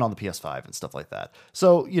 Even on the PS5 and stuff like that.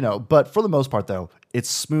 So, but for the most part though, it's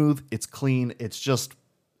smooth, it's clean, it's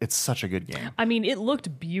such a good game. I mean, it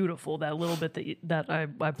looked beautiful, that little bit that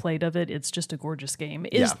I played of it. It's just a gorgeous game.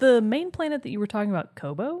 Is Yeah. the main planet that you were talking about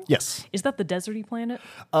Kobo? Yes. Is that the deserty planet?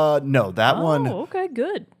 No, that one. Oh, okay,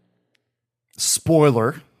 good.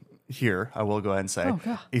 Spoiler here, I will go ahead and say, Oh,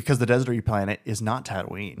 God. because the deserty planet is not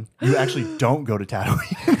Tatooine. You actually don't go to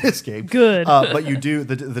Tatooine in this game. Good. But you do.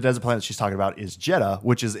 The desert planet she's talking about is Jeddah,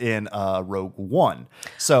 which is in Rogue One.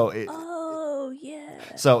 So Oh, yeah.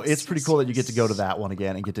 So it's pretty cool that you get to go to that one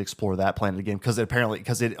again and get to explore that planet again, because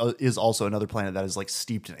it is also another planet that is like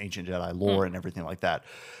steeped in ancient Jedi lore and everything like that.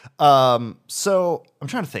 So I'm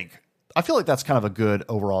trying to think. I feel like that's kind of a good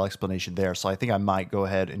overall explanation there. So I think I might go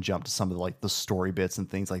ahead and jump to some of the story bits and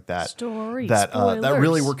things like that. Story that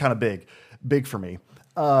really spoilers. were kind of big for me.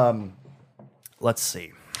 Let's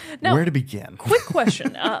see. Now, where to begin? Quick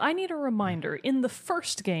question. I need a reminder. In the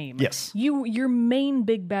first game, Yes. your main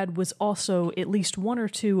big bad was also at least one or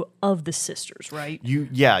two of the sisters, right?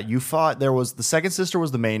 You fought. There was the second sister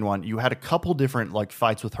was the main one. You had a couple different like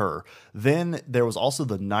fights with her. Then there was also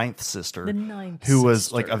the ninth sister. Who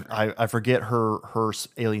was like I forget her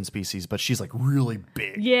alien species, but she's like really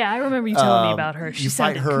big. Yeah, I remember you telling me about her. She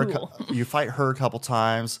sounded cool. You fight her a couple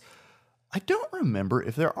times. I don't remember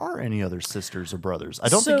if there are any other sisters or brothers. I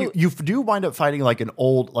don't think you do wind up fighting like an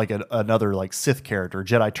old, like another like Sith character,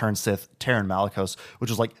 Jedi turned Sith, Terran Malicos, which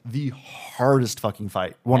was like the hardest fucking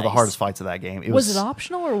fight. One of the hardest fights of that game. Was it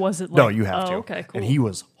optional or was it like... No, you have to. Okay, cool. And he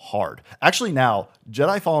was hard. Actually now,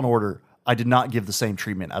 Jedi Fallen Order, I did not give the same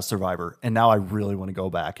treatment as Survivor, and now I really want to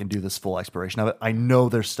go back and do this full exploration of it. I know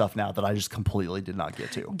there's stuff now that I just completely did not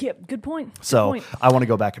get to. Yeah, good point. So I want to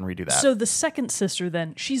go back and redo that. So the second sister,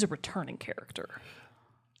 then, she's a returning character.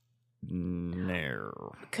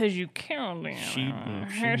 No. Because you killed him. She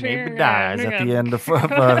maybe dies at the end of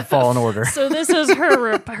Fallen Order. So this is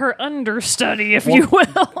her understudy, if you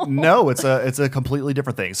will. No, it's a completely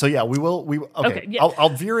different thing. So yeah, okay. Yeah. I'll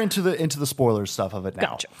veer into the spoiler stuff of it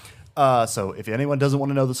now. Gotcha. So if anyone doesn't want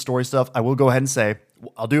to know the story stuff, I will go ahead and say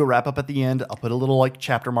I'll do a wrap up at the end. I'll put a little like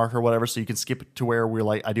chapter marker or whatever, so you can skip to where we're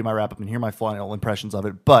like I do my wrap up and hear my final impressions of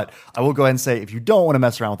it. But I will go ahead and say if you don't want to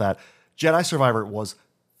mess around with that, Jedi Survivor was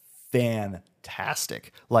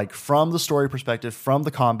fantastic. Like from the story perspective, from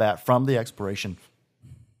the combat, from the exploration.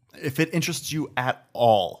 If it interests you at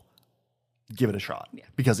all, give it a shot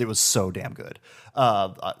because it was so damn good.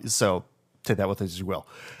 So take that with it as you will.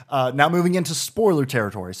 Now moving into spoiler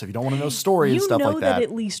territory. So if you don't want to know story and stuff like that. You know that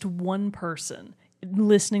at least one person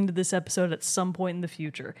listening to this episode at some point in the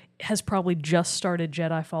future has probably just started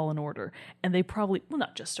Jedi Fallen Order. And they probably, well,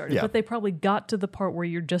 not just started, but they probably got to the part where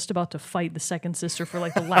you're just about to fight the second sister for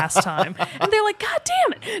like the last time. And they're like, God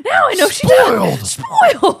damn it. Now I know she died.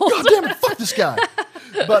 Spoiled. God damn it. Fuck this guy.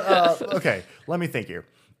 But, okay, let me think here.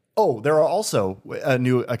 Oh, there are also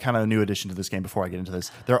a kind of new addition to this game before I get into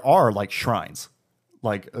this. There are like shrines,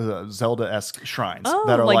 like Zelda-esque shrines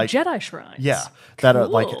that are like Jedi shrines. Yeah, that are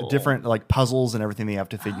like different like puzzles and everything that you have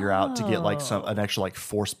to figure out to get like an extra like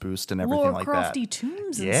force boost and everything like that. Crafty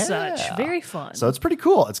tombs and such. Very fun. So it's pretty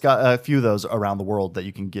cool. It's got a few of those around the world that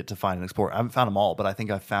you can get to find and explore. I haven't found them all, but I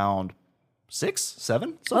think I found 6,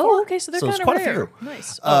 7 so far. Okay, so they're kind of quite rare. A few.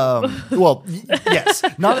 Nice. Well, yes,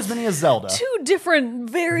 not as many as Zelda. Two different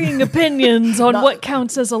varying opinions on what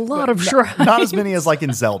counts as a lot of shrines. Not as many as like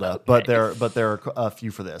in Zelda, but there are a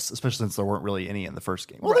few for this, especially since there weren't really any in the first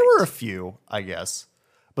game. Well, there were a few, I guess,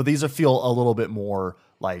 but these feel a little bit more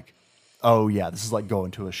like, oh yeah, this is like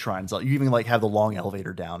going to a shrine. So you even like have the long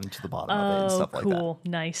elevator down into the bottom of it and stuff like that. Cool,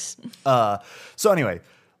 nice. So anyway,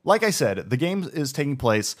 like I said, the game is taking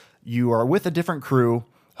place. You are with a different crew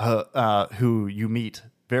who you meet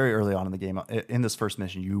very early on in the game. In this first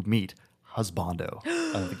mission, you meet husbando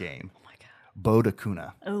of the game. Oh my god, Bode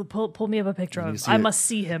Akuna. Oh, pull me up a picture of him. I must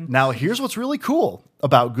see him. Now, here's what's really cool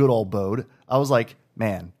about good old Bode. I was like,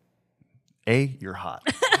 man, A, you're hot.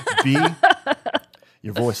 B,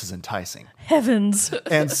 your voice is enticing. Heavens.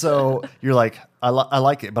 And so you're like, I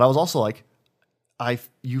like it. But I was also like,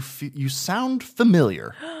 you sound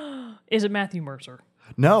familiar. Is it Matthew Mercer?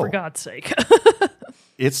 No. For God's sake.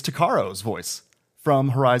 It's Takaro's voice from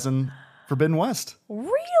Horizon Forbidden West.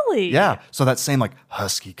 Really? Yeah. So that same like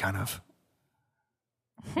husky kind of,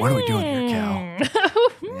 what are we doing here, Cal?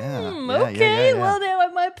 Okay, well now I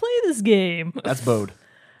might play this game. That's Bode.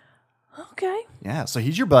 Okay. Yeah, so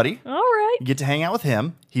he's your buddy. All right. You get to hang out with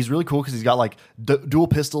him. He's really cool because he's got like dual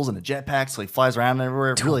pistols and a jetpack, so he flies around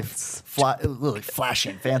everywhere. Really flashy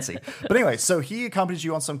and fancy. But anyway, so he accompanies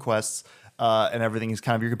you on some quests. And everything. He's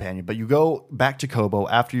kind of your companion. But you go back to Kobo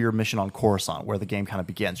after your mission on Coruscant, where the game kind of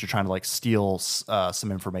begins. You're trying to like steal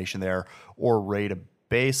some information there or raid a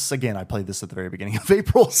base. Again, I played this at the very beginning of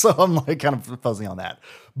April, so I'm like kind of fuzzy on that.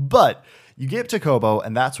 But you get to Kobo,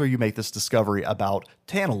 and that's where you make this discovery about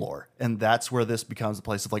Tanalorr. And that's where this becomes a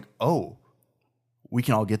place of like, oh, we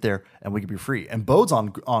can all get there and we can be free. And Bode's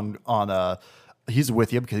on he's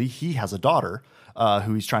with you because he has a daughter.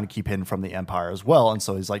 Who he's trying to keep hidden from the Empire as well, and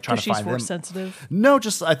so he's like trying to find them. She's force sensitive. No,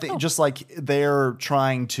 just like they're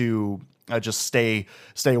trying to just stay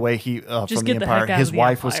away. From the Empire. His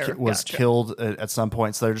wife was killed at some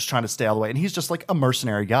point, so they're just trying to stay all the way. And he's just like a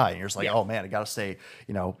mercenary guy, and you're just like, oh man, I got to stay,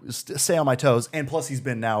 stay on my toes. And plus, he's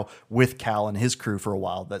been now with Cal and his crew for a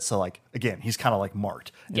while. So like again, he's kind of like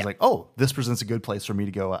marked. And he's like, oh, this presents a good place for me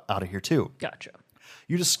to go out of here too. Gotcha.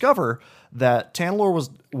 You discover that Tanalorr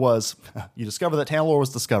was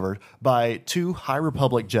discovered by two High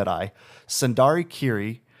Republic Jedi, Sundari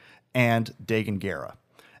Kiri and Dagan Gera.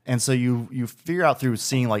 And so you figure out through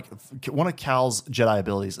seeing like one of Cal's Jedi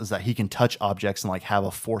abilities is that he can touch objects and like have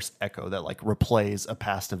a force echo that like replays a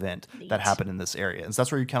past event that happened in this area. And so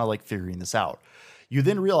that's where you're kind of like figuring this out. You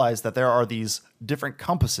then realize that there are these different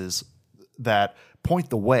compasses that point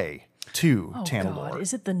the way to Tanalorr. God.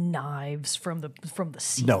 Is it the knives from the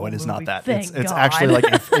sequel? No, it is not movie? that. Thank It's God. actually like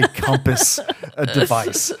a compass, a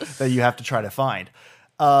device that you have to try to find.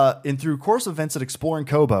 And through course of events at exploring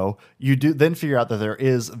Kobo, you do then figure out that there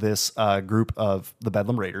is this group of the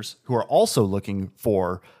Bedlam Raiders who are also looking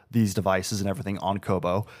for these devices and everything on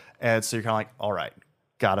Kobo. And so you're kind of like, all right,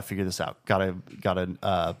 gotta figure this out.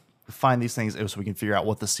 Gotta find these things so we can figure out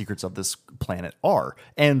what the secrets of this planet are.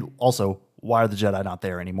 And also, why are the Jedi not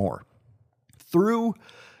there anymore? Through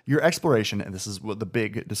your exploration, and this is what the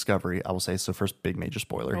big discovery, I will say, so first big major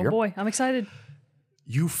spoiler here. Oh boy, I'm excited.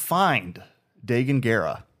 You find Dagan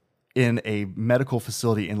Gera in a medical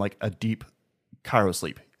facility in like a deep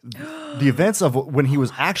cryosleep. The events of when he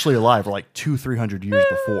was actually alive were like 200-300 years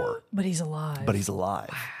before. But he's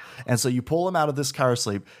alive. And so you pull him out of this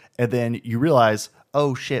cryosleep, and then you realize,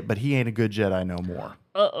 oh shit, but he ain't a good Jedi no more.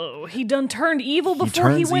 Uh-oh. He done turned evil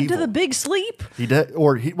before he went to the big sleep? He did,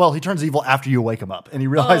 he turns evil after you wake him up, and he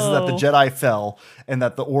realizes that the Jedi fell, and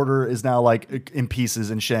that the Order is now like in pieces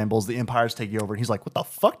and shambles. The Empire's taking over, and he's like, "What the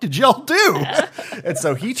fuck did y'all do?" And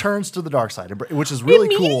so he turns to the dark side, which is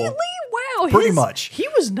really cool. Wow, Pretty much. He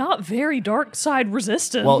was not very dark side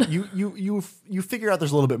resistant. Well, you figure out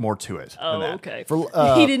there's a little bit more to it. Oh, than that. okay.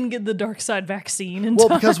 He didn't get the dark side vaccine in time.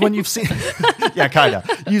 Well, because when you've seen, yeah, kind of,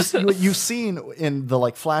 you've seen in the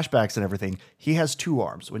like flashbacks and everything, he has two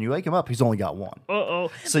arms. When you wake him up, he's only got one.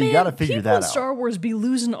 So you got to figure that out. Star Wars be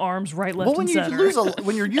losing arms right, left, when and center.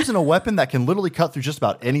 when you're using a weapon that can literally cut through just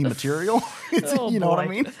about any material, you know what I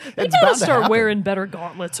mean? They gotta start wearing better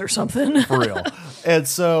gauntlets or something. For real. And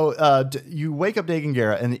so you wake up Dagan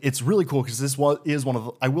Gera, and it's really cool because this is one of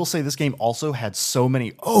the, I will say this game also had so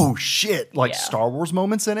many Star Wars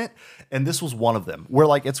moments in it, and this was one of them where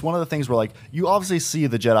like it's one of the things where like you obviously see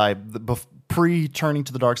the Jedi pre-turning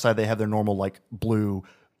to the dark side, they have their normal like blue,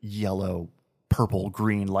 yellow, purple,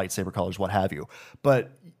 green lightsaber colors, what have you,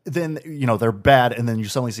 but then they're bad, and then you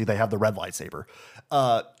suddenly see they have the red lightsaber.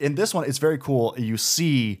 In this one, it's very cool. You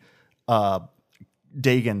see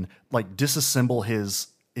Dagan like disassemble his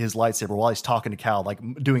lightsaber while he's talking to Cal, like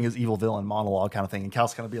doing his evil villain monologue kind of thing. And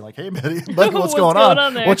Cal's kind of being like, "Hey, buddy, what's going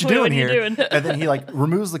on? What you doing here?" And then he like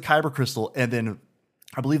removes the kyber crystal, and then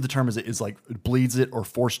I believe the term is like bleeds it or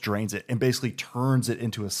force drains it, and basically turns it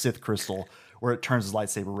into a Sith crystal where it turns his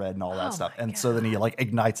lightsaber red and all that stuff. And so then he like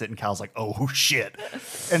ignites it, and Cal's like, "Oh shit!"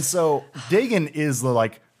 And so Dagan is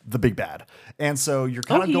the big bad, and so you're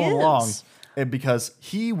kind of going along. And because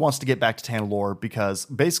he wants to get back to Tanalorr, because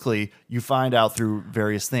basically you find out through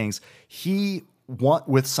various things,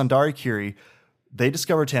 with Sundari Kiri, they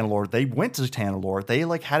discovered Tanalorr. They went to Tanalorr. They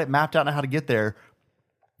like had it mapped out on how to get there.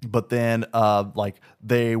 But then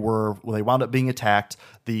they wound up being attacked.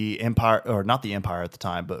 The Empire, or not the Empire at the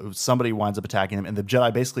time, but somebody winds up attacking them, and the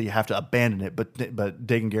Jedi basically have to abandon it. But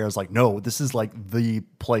Dagan Gera's like, no, this is like the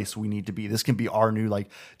place we need to be. This can be our new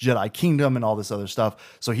like Jedi kingdom and all this other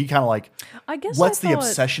stuff. So he kind of like lets the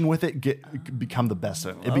obsession with it become the best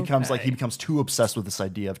of him. It becomes like he becomes too obsessed with this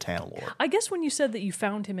idea of Tanalorr. I guess when you said that you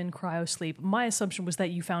found him in cryosleep, my assumption was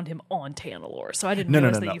that you found him on Tanalorr. So I didn't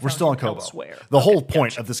realize that you found We're still him on Kobo. elsewhere. The whole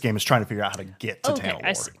point of this game is trying to figure out how to get to Tanalorr.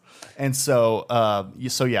 I see. And so,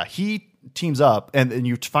 he teams up, and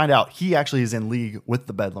you find out he actually is in league with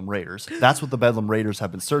the Bedlam Raiders. That's what the Bedlam Raiders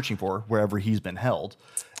have been searching for, wherever he's been held,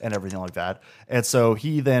 and everything like that. And so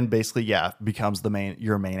he then basically, becomes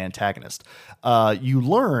your main antagonist. You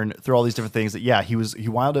learn through all these different things that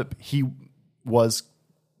he was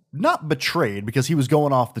not betrayed because he was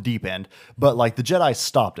going off the deep end, but like the Jedi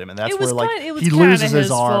stopped him, and that's where he loses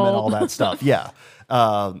his arm and all that stuff. Yeah.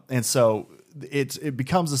 And so it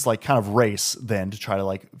becomes this like kind of race then to try to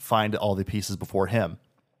like find all the pieces before him.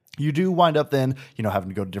 You do wind up then, having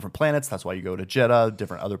to go to different planets. That's why you go to Jeddah,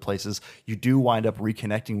 different other places. You do wind up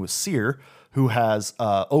reconnecting with Seer, who has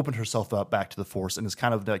opened herself up back to the Force and is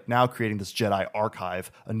kind of like now creating this Jedi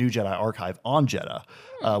archive, a new Jedi archive on Jeddah,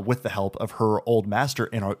 with the help of her old master,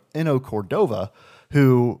 Inno Cordova,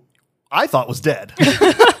 who I thought was dead.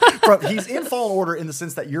 He's in Fallen Order in the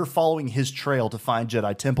sense that you're following his trail to find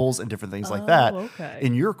Jedi temples and different things like that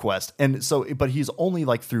in your quest. And so, but he's only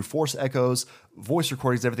like through Force echoes, voice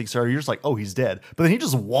recordings, everything. So you're just like, oh, he's dead. But then he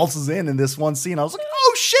just waltzes in this one scene. I was like,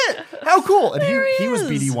 oh shit, how cool. And he was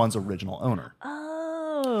BD1's original owner.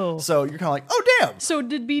 So you're kind of like, oh, damn. So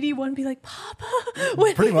did BD1 be like, Papa?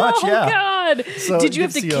 When Pretty much, oh, yeah. God. So did you you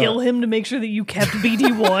have to see, kill him to make sure that you kept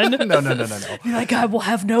BD1? No. You're like, I will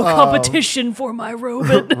have no competition for my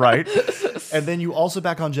robot. Right. And then you also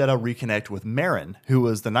back on Jedha reconnect with Marin, who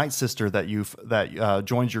was the Night Sister that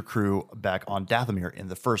joins your crew back on Dathomir in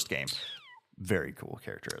the first game. Very cool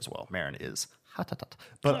character as well. Marin is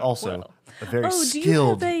but also a very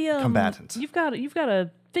skilled combatant. You've got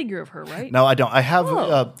a figure of her, right? No, I don't. I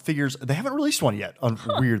have figures. They haven't released one yet,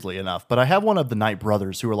 weirdly enough. But I have one of the Night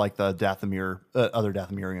Brothers, who are like the other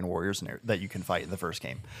Dathomirian warriors that you can fight in the first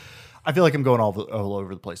game. I feel like I'm going all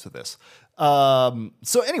over the place with this.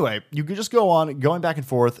 So anyway, you could just going back and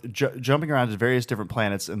forth, jumping around to various different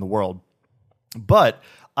planets in the world. But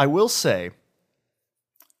I will say,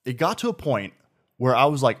 it got to a point where I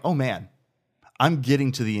was like, oh man, I'm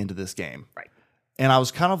getting to the end of this game. Right. And I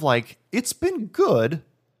was kind of like, it's been good,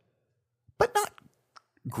 but not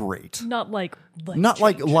great. Not like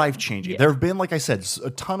life changing. Yeah. There have been, like I said, a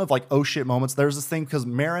ton of like oh shit moments. There's this thing because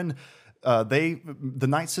Marin, the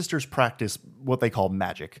Night Sisters practice what they call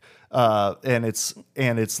magic, and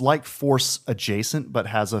it's like Force adjacent, but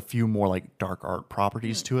has a few more like dark art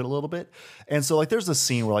properties to it a little bit. And so like there's this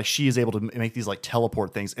scene where like she is able to make these like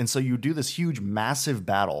teleport things, and so you do this huge massive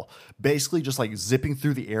battle, basically just like zipping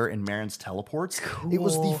through the air in Marin's teleports. Cool. It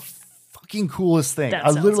was the fucking coolest thing.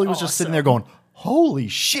 I literally was just sitting there going, holy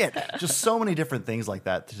shit, just so many different things like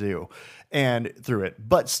that to do and through it.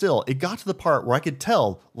 But still, it got to the part where I could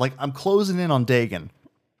tell, like, I'm closing in on Dagon.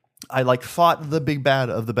 I like fought the big bad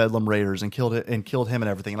of the Bedlam Raiders and killed him and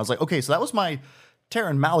everything. And I was like, okay, so that was my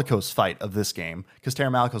Terran Malicos fight of this game, because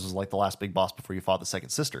Terran Malicos was like the last big boss before you fought the second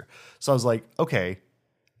sister. So I was like, okay,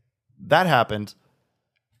 that happened.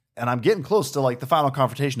 And I'm getting close to like the final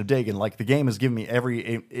confrontation of Dagon. Like the game has given me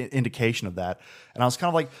every indication of that. And I was kind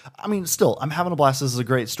of like, I mean, still, I'm having a blast. This is a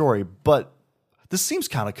great story, but this seems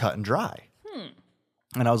kind of cut and dry.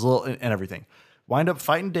 And I was a little, and everything. Wind up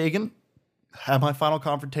fighting Dagon, have my final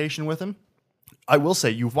confrontation with him. I will say,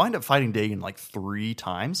 you wind up fighting Dagon like 3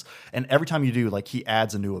 times, and every time you do, like he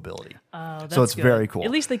adds a new ability. So it's good. very cool.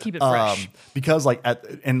 At least they keep it fresh. Because like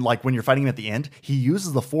when you're fighting him at the end, he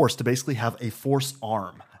uses the Force to basically have a Force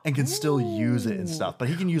arm and can still use it and stuff. But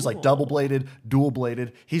he can use like double-bladed,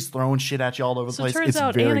 dual-bladed. He's throwing shit at you all over the place. So it turns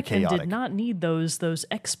out very Anakin chaotic. did not need those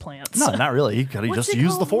explants. No, not really. He could have just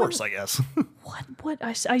used the Force, I guess.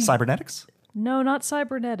 What? Cybernetics? No, not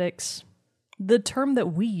cybernetics. The term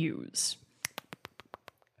that we use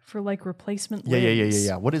for like replacement limbs.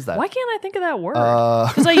 Yeah. What is that? Why can't I think of that word?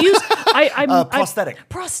 Because I'm prosthetic.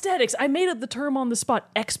 Prosthetics. I made up the term on the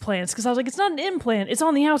spot. Explants, because I was like, it's not an implant. It's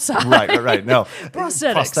on the outside. Right. No.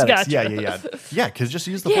 Prosthetics. Gotcha. Yeah, because just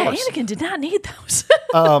use the Force. Force. Anakin did not need those.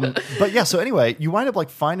 But yeah, so anyway, you wind up like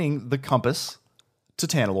finding the compass to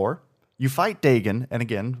Tanalorr. You fight Dagon, and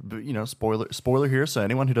again, you know, spoiler here. So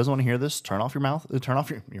anyone who doesn't want to hear this, turn off your mouth. Turn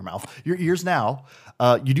off your ears now.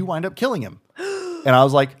 You do wind up killing him. And I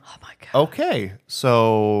was like, oh my God. Okay,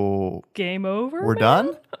 so game over? We're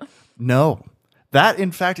done? No. That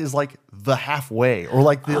in fact is like the halfway, or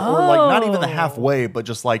like not even the halfway, but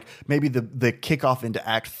just like maybe the kickoff into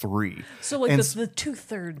Act 3. So like the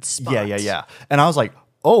 2/3 spot. Yeah. And I was like,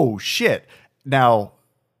 oh shit. Now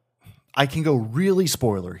I can go really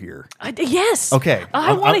spoiler here. Yes. Okay.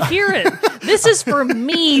 I want to hear it. This is for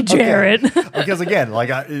me, Jared. Okay. Because again, like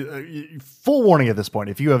full warning at this point.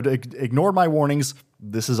 If you have ignored my warnings,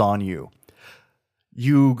 this is on you.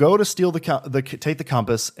 You go to steal take the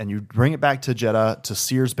compass, and you bring it back to Jedha, to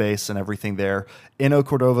Seer's base and everything there. Ino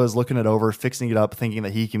Cordova is looking it over, fixing it up, thinking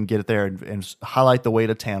that he can get it there and highlight the way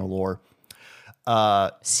to Tanalorr.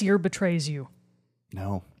 Seer betrays you.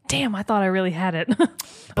 No. Damn, I thought I really had it.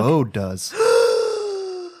 Bode does.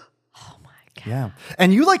 Oh my God. Yeah.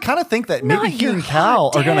 And you like kind of think that maybe he and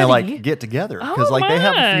Cal are going to like get together, because like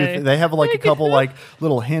they have like a couple like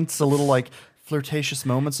little hints, a little like flirtatious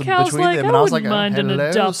moments Cal's between like, them. And I was like, mind an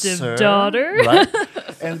adoptive daughter. Right?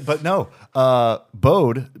 But no,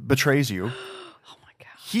 Bode betrays you. Oh my God.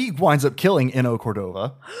 He winds up killing Ino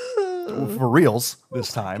Cordova. For reals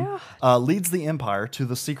this time, leads the Empire to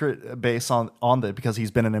the secret base because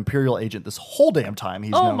he's been an Imperial agent this whole damn time.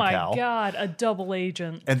 He's known Cal. Oh my God, a double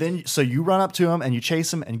agent. And then, so you run up to him and you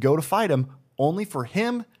chase him and go to fight him, only for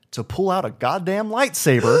him to pull out a goddamn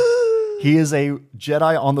lightsaber. He is a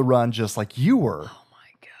Jedi on the run, just like you were. Oh my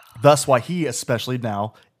God. Thus why he especially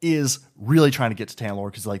now is really trying to get to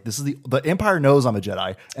Tanalorr because like this is the Empire knows I'm a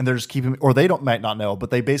Jedi and they're just keeping, or they might not know,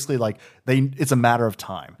 but they basically like it's a matter of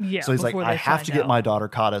time. Yeah, so he's like, I have to get my daughter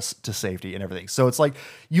Kadas to safety and everything. So it's like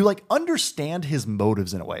you like understand his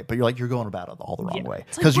motives in a way, but you're like you're going about it all the wrong way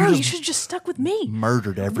because like, you should have just stuck with me.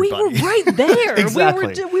 Murdered everybody. We were right there.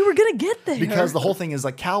 Exactly. We were gonna get there because the whole thing is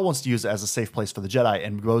like Cal wants to use it as a safe place for the Jedi,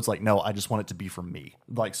 and Bode's like, no, I just want it to be for me,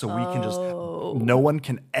 like so we can just no one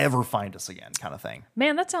can ever find us again, kind of thing.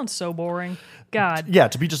 Man, that sounds so boring. God. Yeah,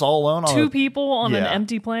 to be just all alone. Two people on an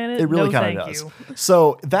empty planet. It really kind of does.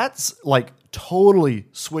 So that's like totally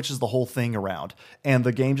switches the whole thing around, and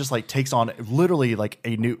the game just like takes on literally like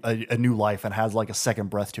a new life and has like a second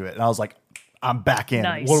breath to it. And I was like, I'm back in.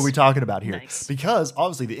 Nice. What are we talking about here? Nice. Because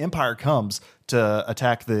obviously the Empire comes to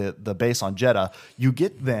attack the base on Jeddah. You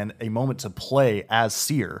get then a moment to play as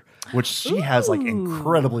Seer, which she has like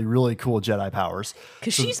incredibly really cool Jedi powers.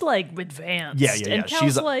 Because she's like advanced. Yeah. And Cal's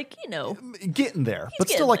she's like, getting there, but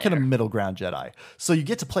still like kind of middle ground Jedi. So you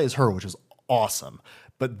get to play as her, which is awesome.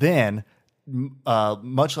 But then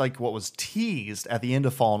much like what was teased at the end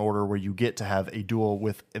of Fallen Order, where you get to have a duel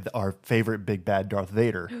with our favorite big bad Darth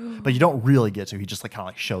Vader, but you don't really get to. He just like kind of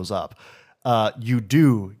like shows up. You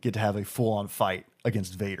do get to have a full on fight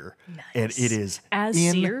against Vader, and it is as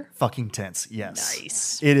Seer? Fucking tense. Yes,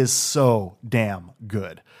 nice. It is so damn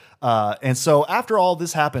good. And so after all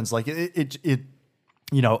this happens, like it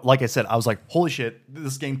you know, like I said, I was like, holy shit,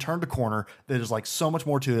 this game turned a corner. There's like so much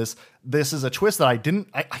more to this. This is a twist that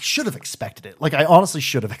I should have expected it. Like I honestly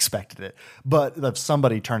should have expected it, but of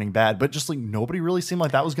somebody turning bad, but just like nobody really seemed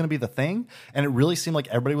like that was going to be the thing. And it really seemed like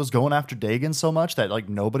everybody was going after Dagon so much that like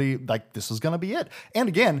nobody, like this was going to be it. And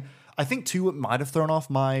again, I think too, what might have thrown off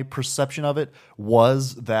my perception of it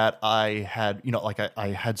was that I had, you know, like I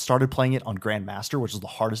had started playing it on Grandmaster, which is the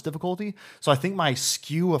hardest difficulty. So I think my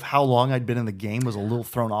skew of how long I'd been in the game was a little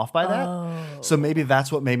thrown off by that. Oh. So maybe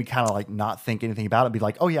that's what made me kind of like not think anything about it. Be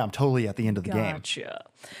like, oh yeah, I'm totally at the end of the game. Gotcha.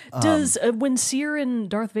 Does when Seer and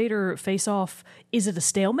Darth Vader face off, is it a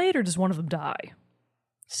stalemate or does one of them die?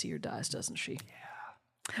 Seer dies, doesn't she? Yeah.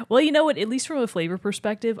 Well, you know what? At least from a flavor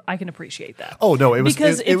perspective, I can appreciate that. Oh no, it was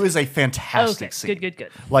a fantastic scene. Good.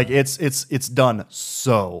 Like it's done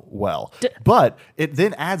so well. But it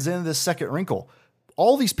then adds in this second wrinkle.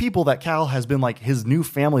 All these people that Cal has been like his new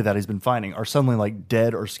family that he's been finding are suddenly like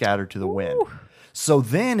dead or scattered to the wind. So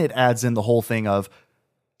then it adds in the whole thing of,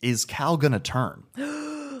 is Cal gonna turn?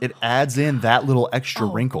 It adds in that little extra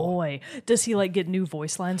wrinkle. Boy, does he like get new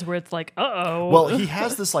voice lines where it's like, uh-oh. Well, he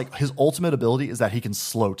has this like his ultimate ability is that he can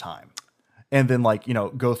slow time. And then like, you know,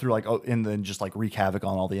 go through like, and then just like wreak havoc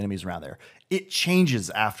on all the enemies around there. It changes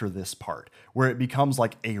after this part where it becomes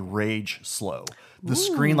like a rage slow. The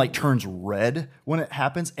screen like turns red when it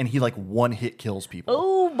happens, and he like one hit kills people.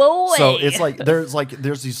 Oh boy! So it's like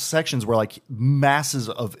there's these sections where like masses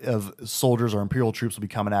of soldiers or Imperial troops will be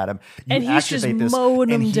coming at him. You and he's just mowing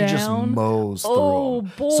them down. Just mows through oh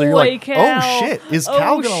them. Boy, so you're like, Cal. oh shit, is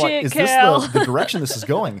Cal gonna like? Is Cal. this the direction this is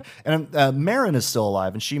going? And Marin is still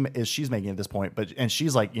alive, and she's making it at this point, and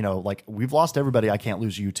she's like, you know, like we've lost everybody. I can't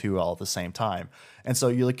lose you two all at the same time. And so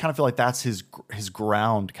you like kind of feel like that's his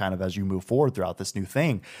ground kind of as you move forward throughout this new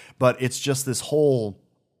thing. But it's just this whole,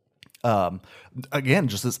 again,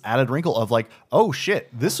 just this added wrinkle of like, oh shit,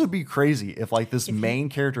 this would be crazy if like this main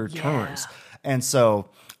character turns. And so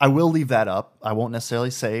I will leave that up. I won't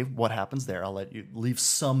necessarily say what happens there. I'll let you leave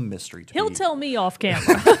some mystery to He'll tell me off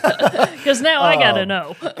camera because now I gotta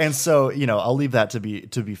know. And so, you know, I'll leave that to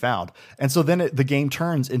be found. And so then the game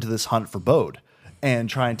turns into this hunt for Bode and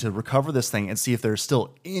trying to recover this thing and see if there's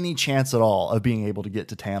still any chance at all of being able to get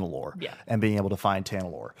to Tanalorr and being able to find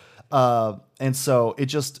Tanalorr. And so it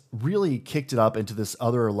just really kicked it up into this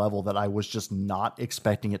other level that I was just not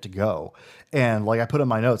expecting it to go. And like I put in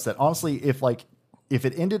my notes that honestly, if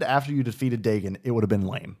it ended after you defeated Dagon, it would have been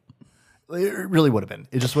lame. It really would have been.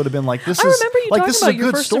 It just would have been like, I remember you talking about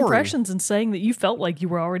your first story. impressions and saying that you felt like you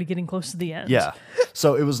were already getting close to the end. Yeah.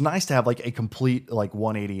 So it was nice to have like a complete like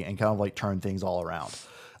 180 and kind of like turn things all around.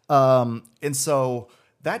 And so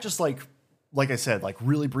that just like I said, like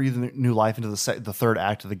really breathed new life into the third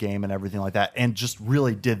act of the game and everything like that. And just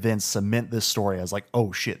really did then cement this story as like,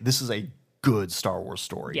 oh shit, this is a good Star Wars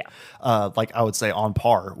story. Yeah. Like I would say on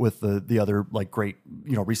par with the other like great,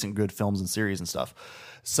 you know, recent good films and series and stuff.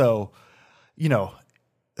 So, you know,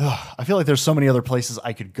 I feel like there's so many other places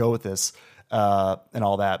I could go with this and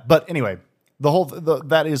all that. But anyway,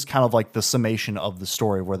 that is kind of like the summation of the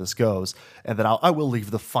story of where this goes. And then I will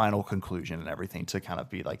leave the final conclusion and everything to kind of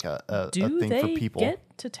be like a thing for people. Do they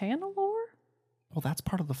get to Tanalorr? Well, that's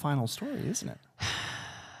part of the final story, isn't it?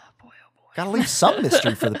 Boy, oh boy. Gotta leave some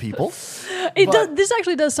mystery for the people. This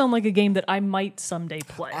actually does sound like a game that I might someday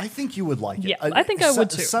play. I think you would like it. Yeah, I think I would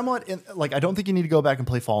too. Somewhat, I don't think you need to go back and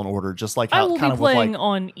play Fallen Order. Just like I how will kind be of playing with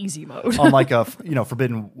on easy mode. on like a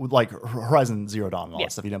Forbidden, like Horizon Zero Dawn and all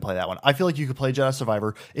that stuff. You didn't play that one. I feel like you could play Jedi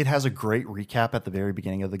Survivor. It has a great recap at the very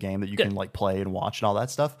beginning of the game that you can like play and watch and all that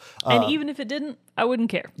stuff. And even if it didn't, I wouldn't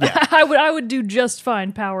care. Yeah. I would do just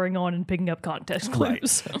fine powering on and picking up context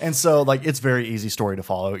clues. Right. And so like it's very easy story to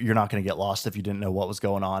follow. You're not going to get lost if you didn't know what was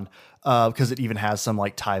going on, because it even has some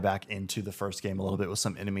like tie back into the first game a little bit with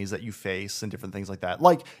some enemies that you face and different things like that.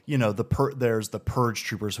 Like, there's the Purge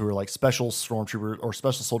troopers who are like special stormtroopers or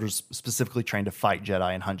special soldiers specifically trained to fight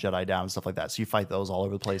Jedi and hunt Jedi down and stuff like that. So you fight those all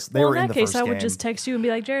over the place. They were in the first game. I would just text you and be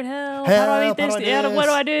like, Jared, help, Help, how do I beat this? What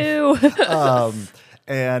do I do?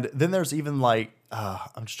 And then there's even like,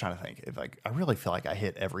 I'm just trying to think if I really feel like I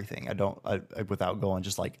hit everything. I without going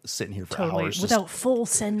just like sitting here for hours. Without full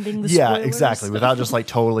sending the yeah, spoilers. exactly. Without just like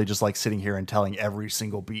totally just like sitting here and telling every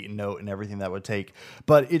single beat and note and everything that would take.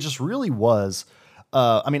 But it just really was.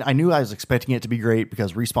 I mean, I knew I was expecting it to be great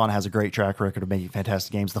because Respawn has a great track record of making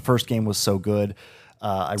fantastic games. The first game was so good.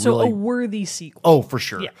 A worthy sequel. Oh, for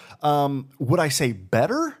sure. Yeah. Would I say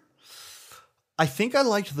better? I think I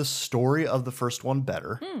liked the story of the first one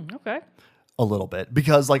better. Okay. A little bit,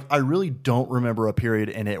 because like I really don't remember a period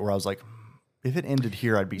in it where I was like, if it ended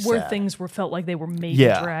here, I'd be sad. Where things felt like they were maybe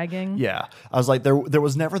dragging. Yeah. I was like, there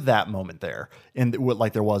was never that moment there, and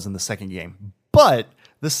like there was in the second game. But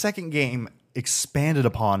the second game expanded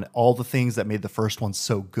upon all the things that made the first one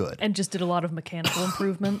so good. And just did a lot of mechanical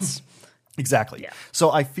improvements. Exactly. Yeah.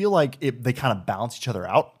 So I feel like they kind of balance each other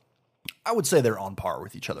out. I would say they're on par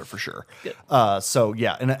with each other for sure. Good. So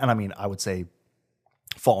yeah, and I mean, I would say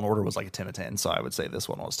Fallen Order was like a 10 of 10, so I would say this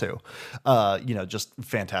one was too. Just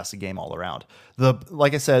fantastic game all around.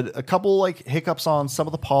 Like I said, a couple like hiccups on some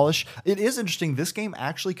of the polish. It is interesting. This game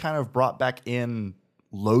actually kind of brought back in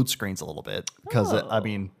load screens a little bit because I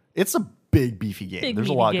mean, it's a big beefy game. There's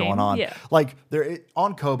a lot going on. Yeah. Like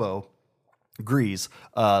on Kobo, Grease,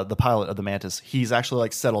 the pilot of the Mantis, he's actually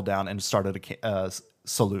like settled down and started a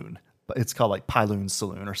saloon. It's called like Pyloon's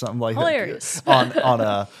Saloon or something like Hilarious.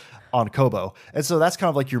 that. On Kobo. And so that's kind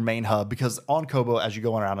of like your main hub, because on Kobo, as you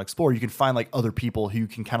go around and explore, you can find like other people who you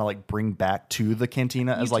can kind of like bring back to the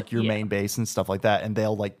cantina as like your main base and stuff like that. And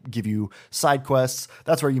they'll like give you side quests.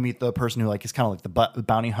 That's where you meet the person who like is kind of like the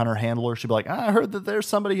bounty hunter handler. She'll be like, I heard that there's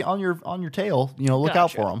somebody on your tail, look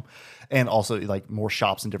out for them. And also like more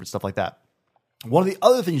shops and different stuff like that. One of the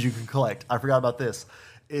other things you can collect, I forgot about this,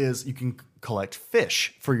 is you can collect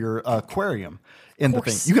fish for your aquarium in the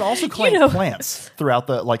thing. You can also collect plants throughout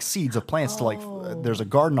the like seeds of plants to like. There's a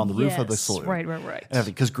garden on the roof of the saloon, right. And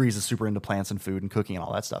because Grease is super into plants and food and cooking and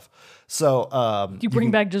all that stuff. So you bring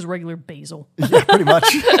back just regular basil. Yeah, pretty much.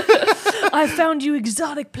 I found you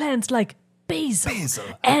exotic plants like basil.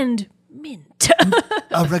 And mint.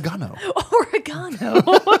 Oregano.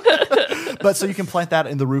 But so you can plant that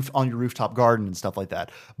in the roof on your rooftop garden and stuff like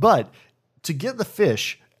that. But to get the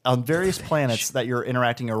fish on various planets that you're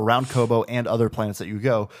interacting around Kobo and other planets that you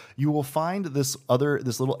go, you will find this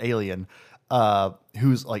little alien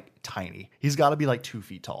who's like tiny. He's got to be like 2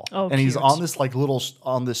 feet tall, and he's on this like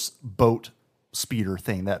on this boat speeder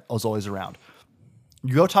thing that is always around.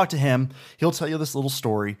 You go talk to him. He'll tell you this little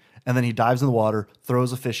story, and then he dives in the water,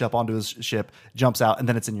 throws a fish up onto his ship, jumps out, and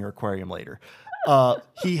then it's in your aquarium later.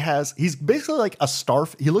 He's basically like a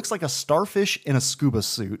he looks like a starfish in a scuba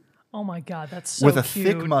suit. Oh my God, that's so with a cute.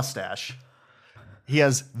 thick mustache. He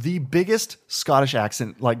has the biggest Scottish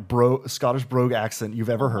accent, like Scottish brogue accent you've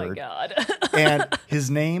ever heard. Oh my God. And his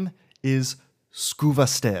name is Scuba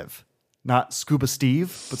Stev. Not Scuba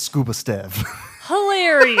Steve, but Scuba Stev.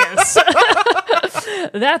 Hilarious.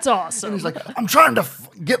 That's awesome. And he's like, I'm trying to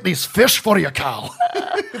get these fish for you, Cal.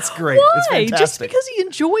 It's great. Why? It's fantastic. Just because he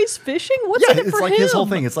enjoys fishing? What's in it it's for like him? his whole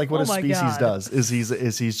thing. It's like what his species God. does. Is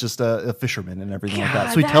he's just a fisherman and everything like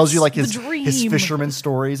that. So he tells you like his fisherman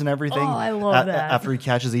stories and everything. Oh, I love that. After he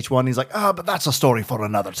catches each one, he's like, but that's a story for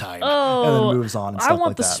another time. And then moves on and stuff I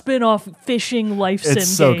want like the that. spin-off fishing life sim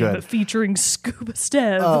so game good. featuring Scuba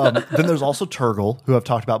Stev. Then there's also Turgle, who I've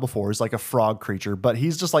talked about before. He's like a frog creature, but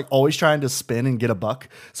he's just like always trying to spin and get a buck.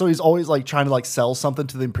 So he's always like trying to like sell something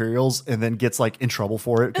to the Imperials and then gets like in trouble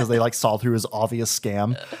for it because they like saw through his obvious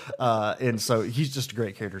scam. And so he's just a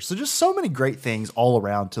great character. So just so many great things all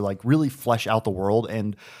around to like really flesh out the world,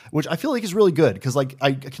 and which I feel like is really good because like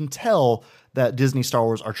I can tell that Disney Star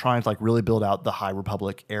Wars are trying to like really build out the High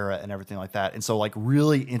Republic era and everything like that. And so like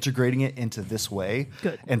really integrating it into this way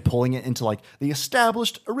and pulling it into like the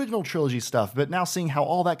established original trilogy stuff, but now seeing how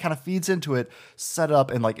all that kind of feeds into it, set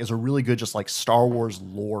up and like is a really good just like Star Wars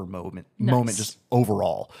lore moment just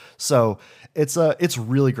overall. So it's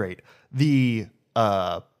really great.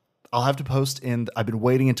 I'll have to post I've been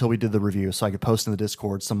waiting until we did the review so I could post in the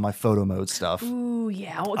Discord some of my photo mode stuff. Ooh,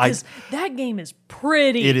 yeah. Because that game is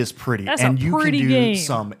pretty. It is pretty. That's and a you pretty can do game.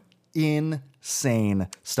 some insane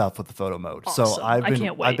stuff with the photo mode. Awesome. So I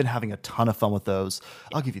can't wait. I've been having a ton of fun with those.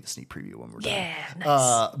 I'll give you the sneak preview when we're done. Yeah,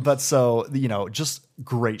 nice. But so, just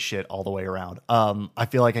great shit all the way around. I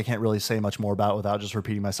feel like I can't really say much more about it without just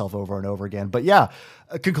repeating myself over and over again. But yeah,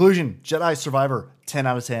 conclusion, Jedi Survivor, 10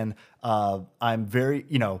 out of 10. I'm very,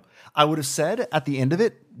 I would have said at the end of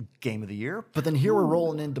it, game of the year, but then here we're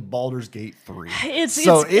rolling into Baldur's Gate 3.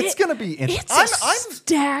 It's going to be interesting. It's a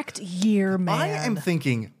stacked year, man.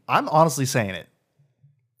 I'm honestly saying it.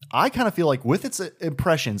 I kind of feel like with its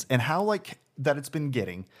impressions and how like that it's been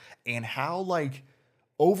getting and how like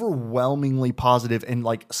overwhelmingly positive and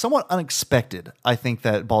like somewhat unexpected, I think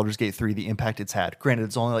that Baldur's Gate 3, the impact it's had, granted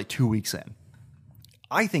it's only like 2 weeks in,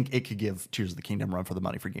 I think it could give Tears of the Kingdom run for the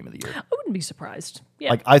money for Game of the Year. I wouldn't be surprised. Yeah.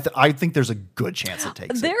 Like I think there's a good chance it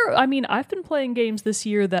takes it. I mean, I've been playing games this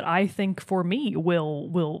year that I think for me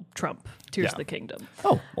will trump Tears of the Kingdom.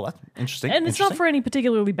 Oh, well, that's interesting. And it's not for any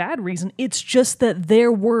particularly bad reason. It's just that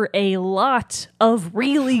there were a lot of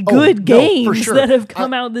really good games for sure. that have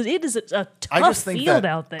come out. It is a tough field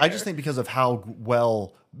out there. I just think because of how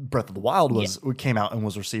well Breath of the Wild came out and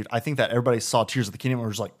was received, I think that everybody saw Tears of the Kingdom and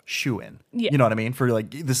was like, shoo in. Yeah. You know what I mean? For like,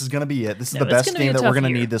 this is going to be it. This is the best game that we're going to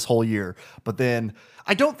need this whole year. But then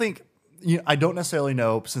I don't necessarily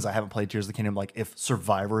know, since I haven't played Tears of the Kingdom, like if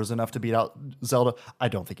Survivor is enough to beat out Zelda. I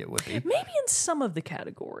don't think it would be. Maybe in some of the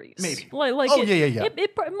categories. Maybe.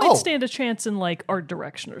 It might stand a chance in like art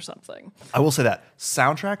direction or something. I will say that.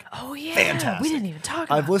 Soundtrack, fantastic. We didn't even talk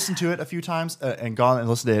about I've listened to it a few times and gone and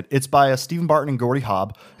listened to it. It's by Stephen Barton and Gordy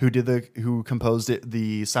Hobb, who composed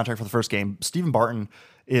the soundtrack for the first game. Stephen Barton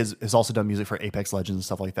has also done music for Apex Legends and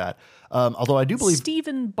stuff like that. Although I do believe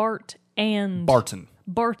Stephen Barton and Gordy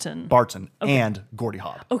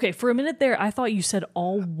Hobb. Okay, for a minute there, I thought you said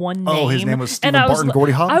all one name. Oh, his name was Stephen Barton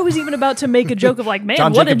Gordy Hobb? I was even about to make a joke of like, man,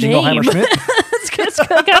 John what Jacob a name. Jingleheimer Schmidt. That's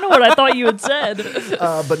kind of what I thought you had said.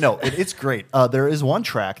 But no, it's great. There is one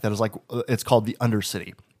track that is like, it's called The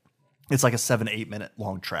Undercity. It's like a 7-8 minute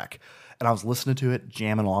long track. And I was listening to it,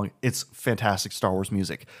 jamming along. It's fantastic Star Wars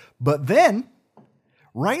music. But then,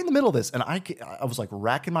 right in the middle of this, and I was like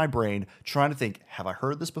racking my brain trying to think, have I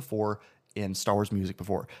heard this before in Star Wars music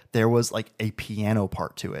before? There was like a piano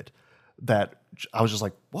part to it that I was just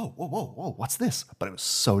like, whoa, what's this? But it was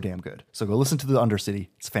so damn good. So go listen to The Undercity.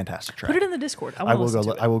 It's a fantastic track. Put it in the Discord. I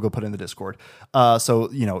will go put it in the Discord. So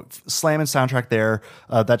slamming soundtrack there.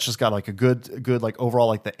 That's just got like a good like overall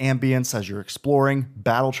like the ambience as you're exploring.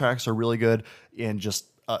 Battle tracks are really good, and just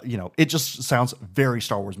it just sounds very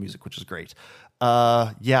Star Wars music, which is great.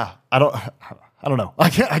 I don't know. I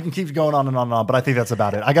can keep going on and on and on, but I think that's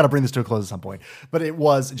about it. I got to bring this to a close at some point. But it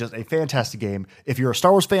was just a fantastic game. If you're a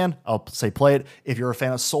Star Wars fan, I'll say play it. If you're a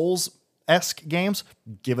fan of Souls-esque games,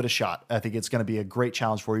 give it a shot. I think it's going to be a great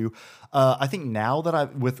challenge for you. I think now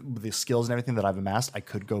that with the skills and everything that I've amassed, I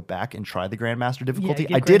could go back and try the Grandmaster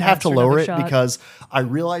difficulty. I did have to lower it because I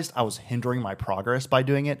realized I was hindering my progress by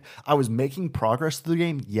doing it. I was making progress through the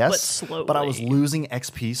game, yes, but I was losing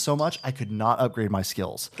XP so much I could not upgrade my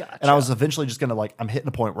skills. Gotcha. And I was eventually just going to I'm hitting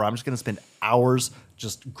a point where I'm just going to spend hours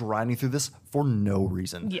just grinding through this for no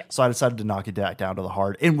reason. Yeah. So I decided to knock it down to the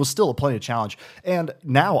hard, and was still plenty of challenge. And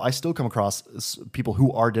now I still come across people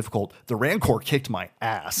who are difficult. The Rancor kicked my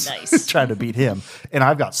ass. Nice. Trying to beat him, and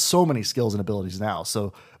I've got so many skills and abilities now.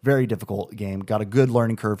 So very difficult game. Got a good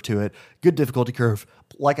learning curve to it. Good difficulty curve.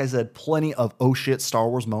 Like I said, plenty of oh shit Star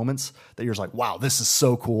Wars moments that you're just like, wow, this is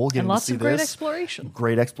so cool. And lots of great exploration.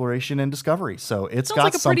 Great exploration and discovery. So it's Sounds got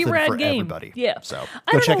like a something pretty rad for game. everybody. Yeah. So I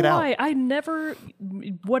go don't check know it why. out. I never,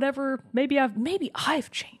 maybe I've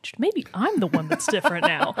changed. Maybe I'm the one that's different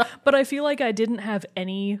now. But I feel like I didn't have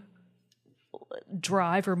any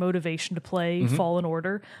drive or motivation to play Fallen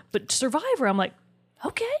Order. But Survivor, I'm like,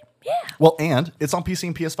 okay, yeah. Well, and it's on PC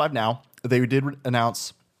and PS5 now. They did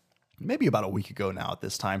announce maybe about a week ago now at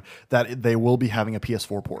this time that they will be having a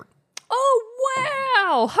PS4 port. Oh,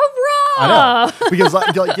 wow. Hurrah. I know. Because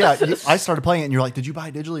I started playing it and you're like, did you buy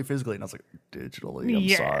it digitally or physically? And I was like, digitally, I'm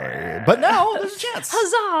sorry. But no, there's a chance.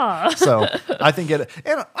 Huzzah. So I think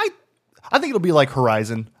I think it'll be like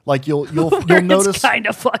Horizon. Like you'll Where notice it's kind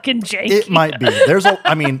of fucking janky. it might be.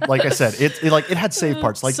 I mean, like I said, it had save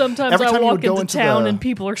parts. Like Sometimes every I time you walk would go into town the, and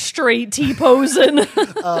people are straight T-posing.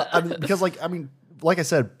 because like I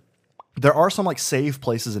said, there are some like save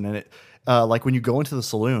places in it. Like when you go into the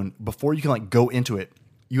saloon, before you can like go into it,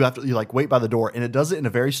 you like wait by the door, and it does it in a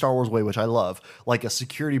very Star Wars way, which I love. Like a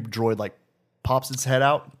security droid like pops its head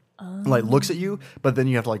out. Like looks at you, but then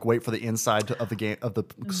you have to like wait for the inside of the game of the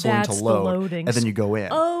saloon to load, and then you go in.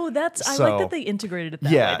 Oh, I like that they integrated it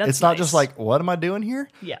that yeah, way. That's it's not nice. just like, what am I doing here?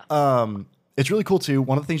 Yeah. It's really cool too.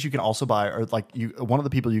 One of the things you can also buy, or like one of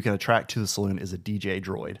the people you can attract to the saloon is a DJ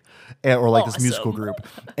droid, or like this musical group,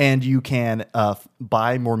 and you can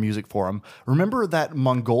buy more music for them. Remember that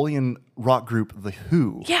Mongolian rock group, The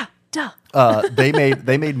Who? Yeah. Duh. They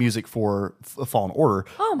made music for Fallen Order.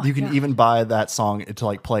 Oh my You can God. even buy that song to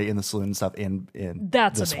like play in the saloon and stuff in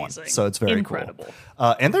That's this amazing. one. So it's very incredible.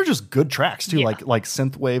 Cool. And they're just good tracks too, Yeah. like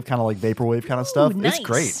synthwave, kind of like vaporwave kind of stuff. nice. It's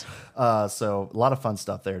great. So a lot of fun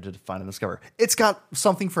stuff there to find and discover. It's got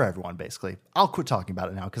something for everyone, basically. I'll quit talking about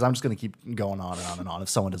it now because I'm just going to keep going on and on and on if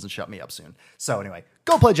someone doesn't shut me up soon. So anyway,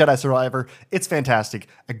 go play Jedi Survivor. It's fantastic.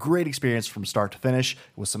 A great experience from start to finish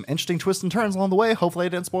with some interesting twists and turns along the way. Hopefully I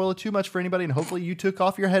didn't spoil it too much for anybody, and hopefully you took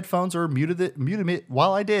off your headphones or muted it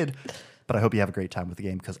while I did. But I hope you have a great time with the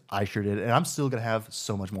game because I sure did. And I'm still going to have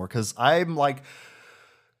so much more because I'm like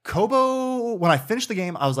Kobo. When I finished the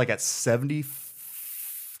game, I was like at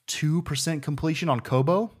 72% completion on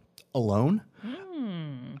Kobo alone.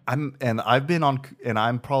 I'm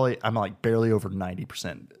like barely over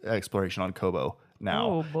 90% exploration on Kobo now.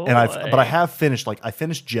 Oh, boy. But I have finished, like I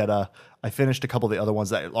finished Jeddah. I finished a couple of the other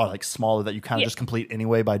ones that are like smaller that you kind of just complete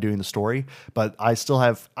anyway by doing the story. But I still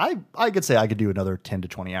have, I could say I could do another 10 to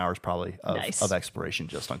 20 hours probably of exploration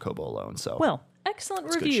just on Kobo alone. So Well, excellent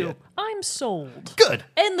good review. shit. I'm sold. Good.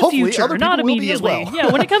 In the Hopefully future, other not people will be as immediately. well.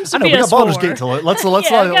 Yeah, when it comes to I know, we got PS4. Baldur's Gate to let's Yeah,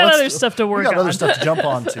 we got other stuff to work we got other on. stuff to jump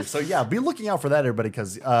on to. So yeah, be looking out for that, everybody,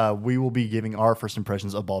 because we will be giving our first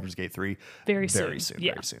impressions of Baldur's Gate 3 Very soon. very soon.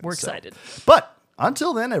 We're So- excited. But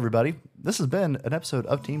until then, everybody, this has been an episode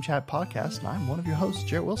of Team Chat Podcast, and I'm one of your hosts,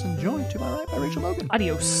 Jarrett Wilson, joined to my right by Rachel Logan.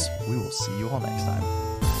 Adios. We will see you all next time.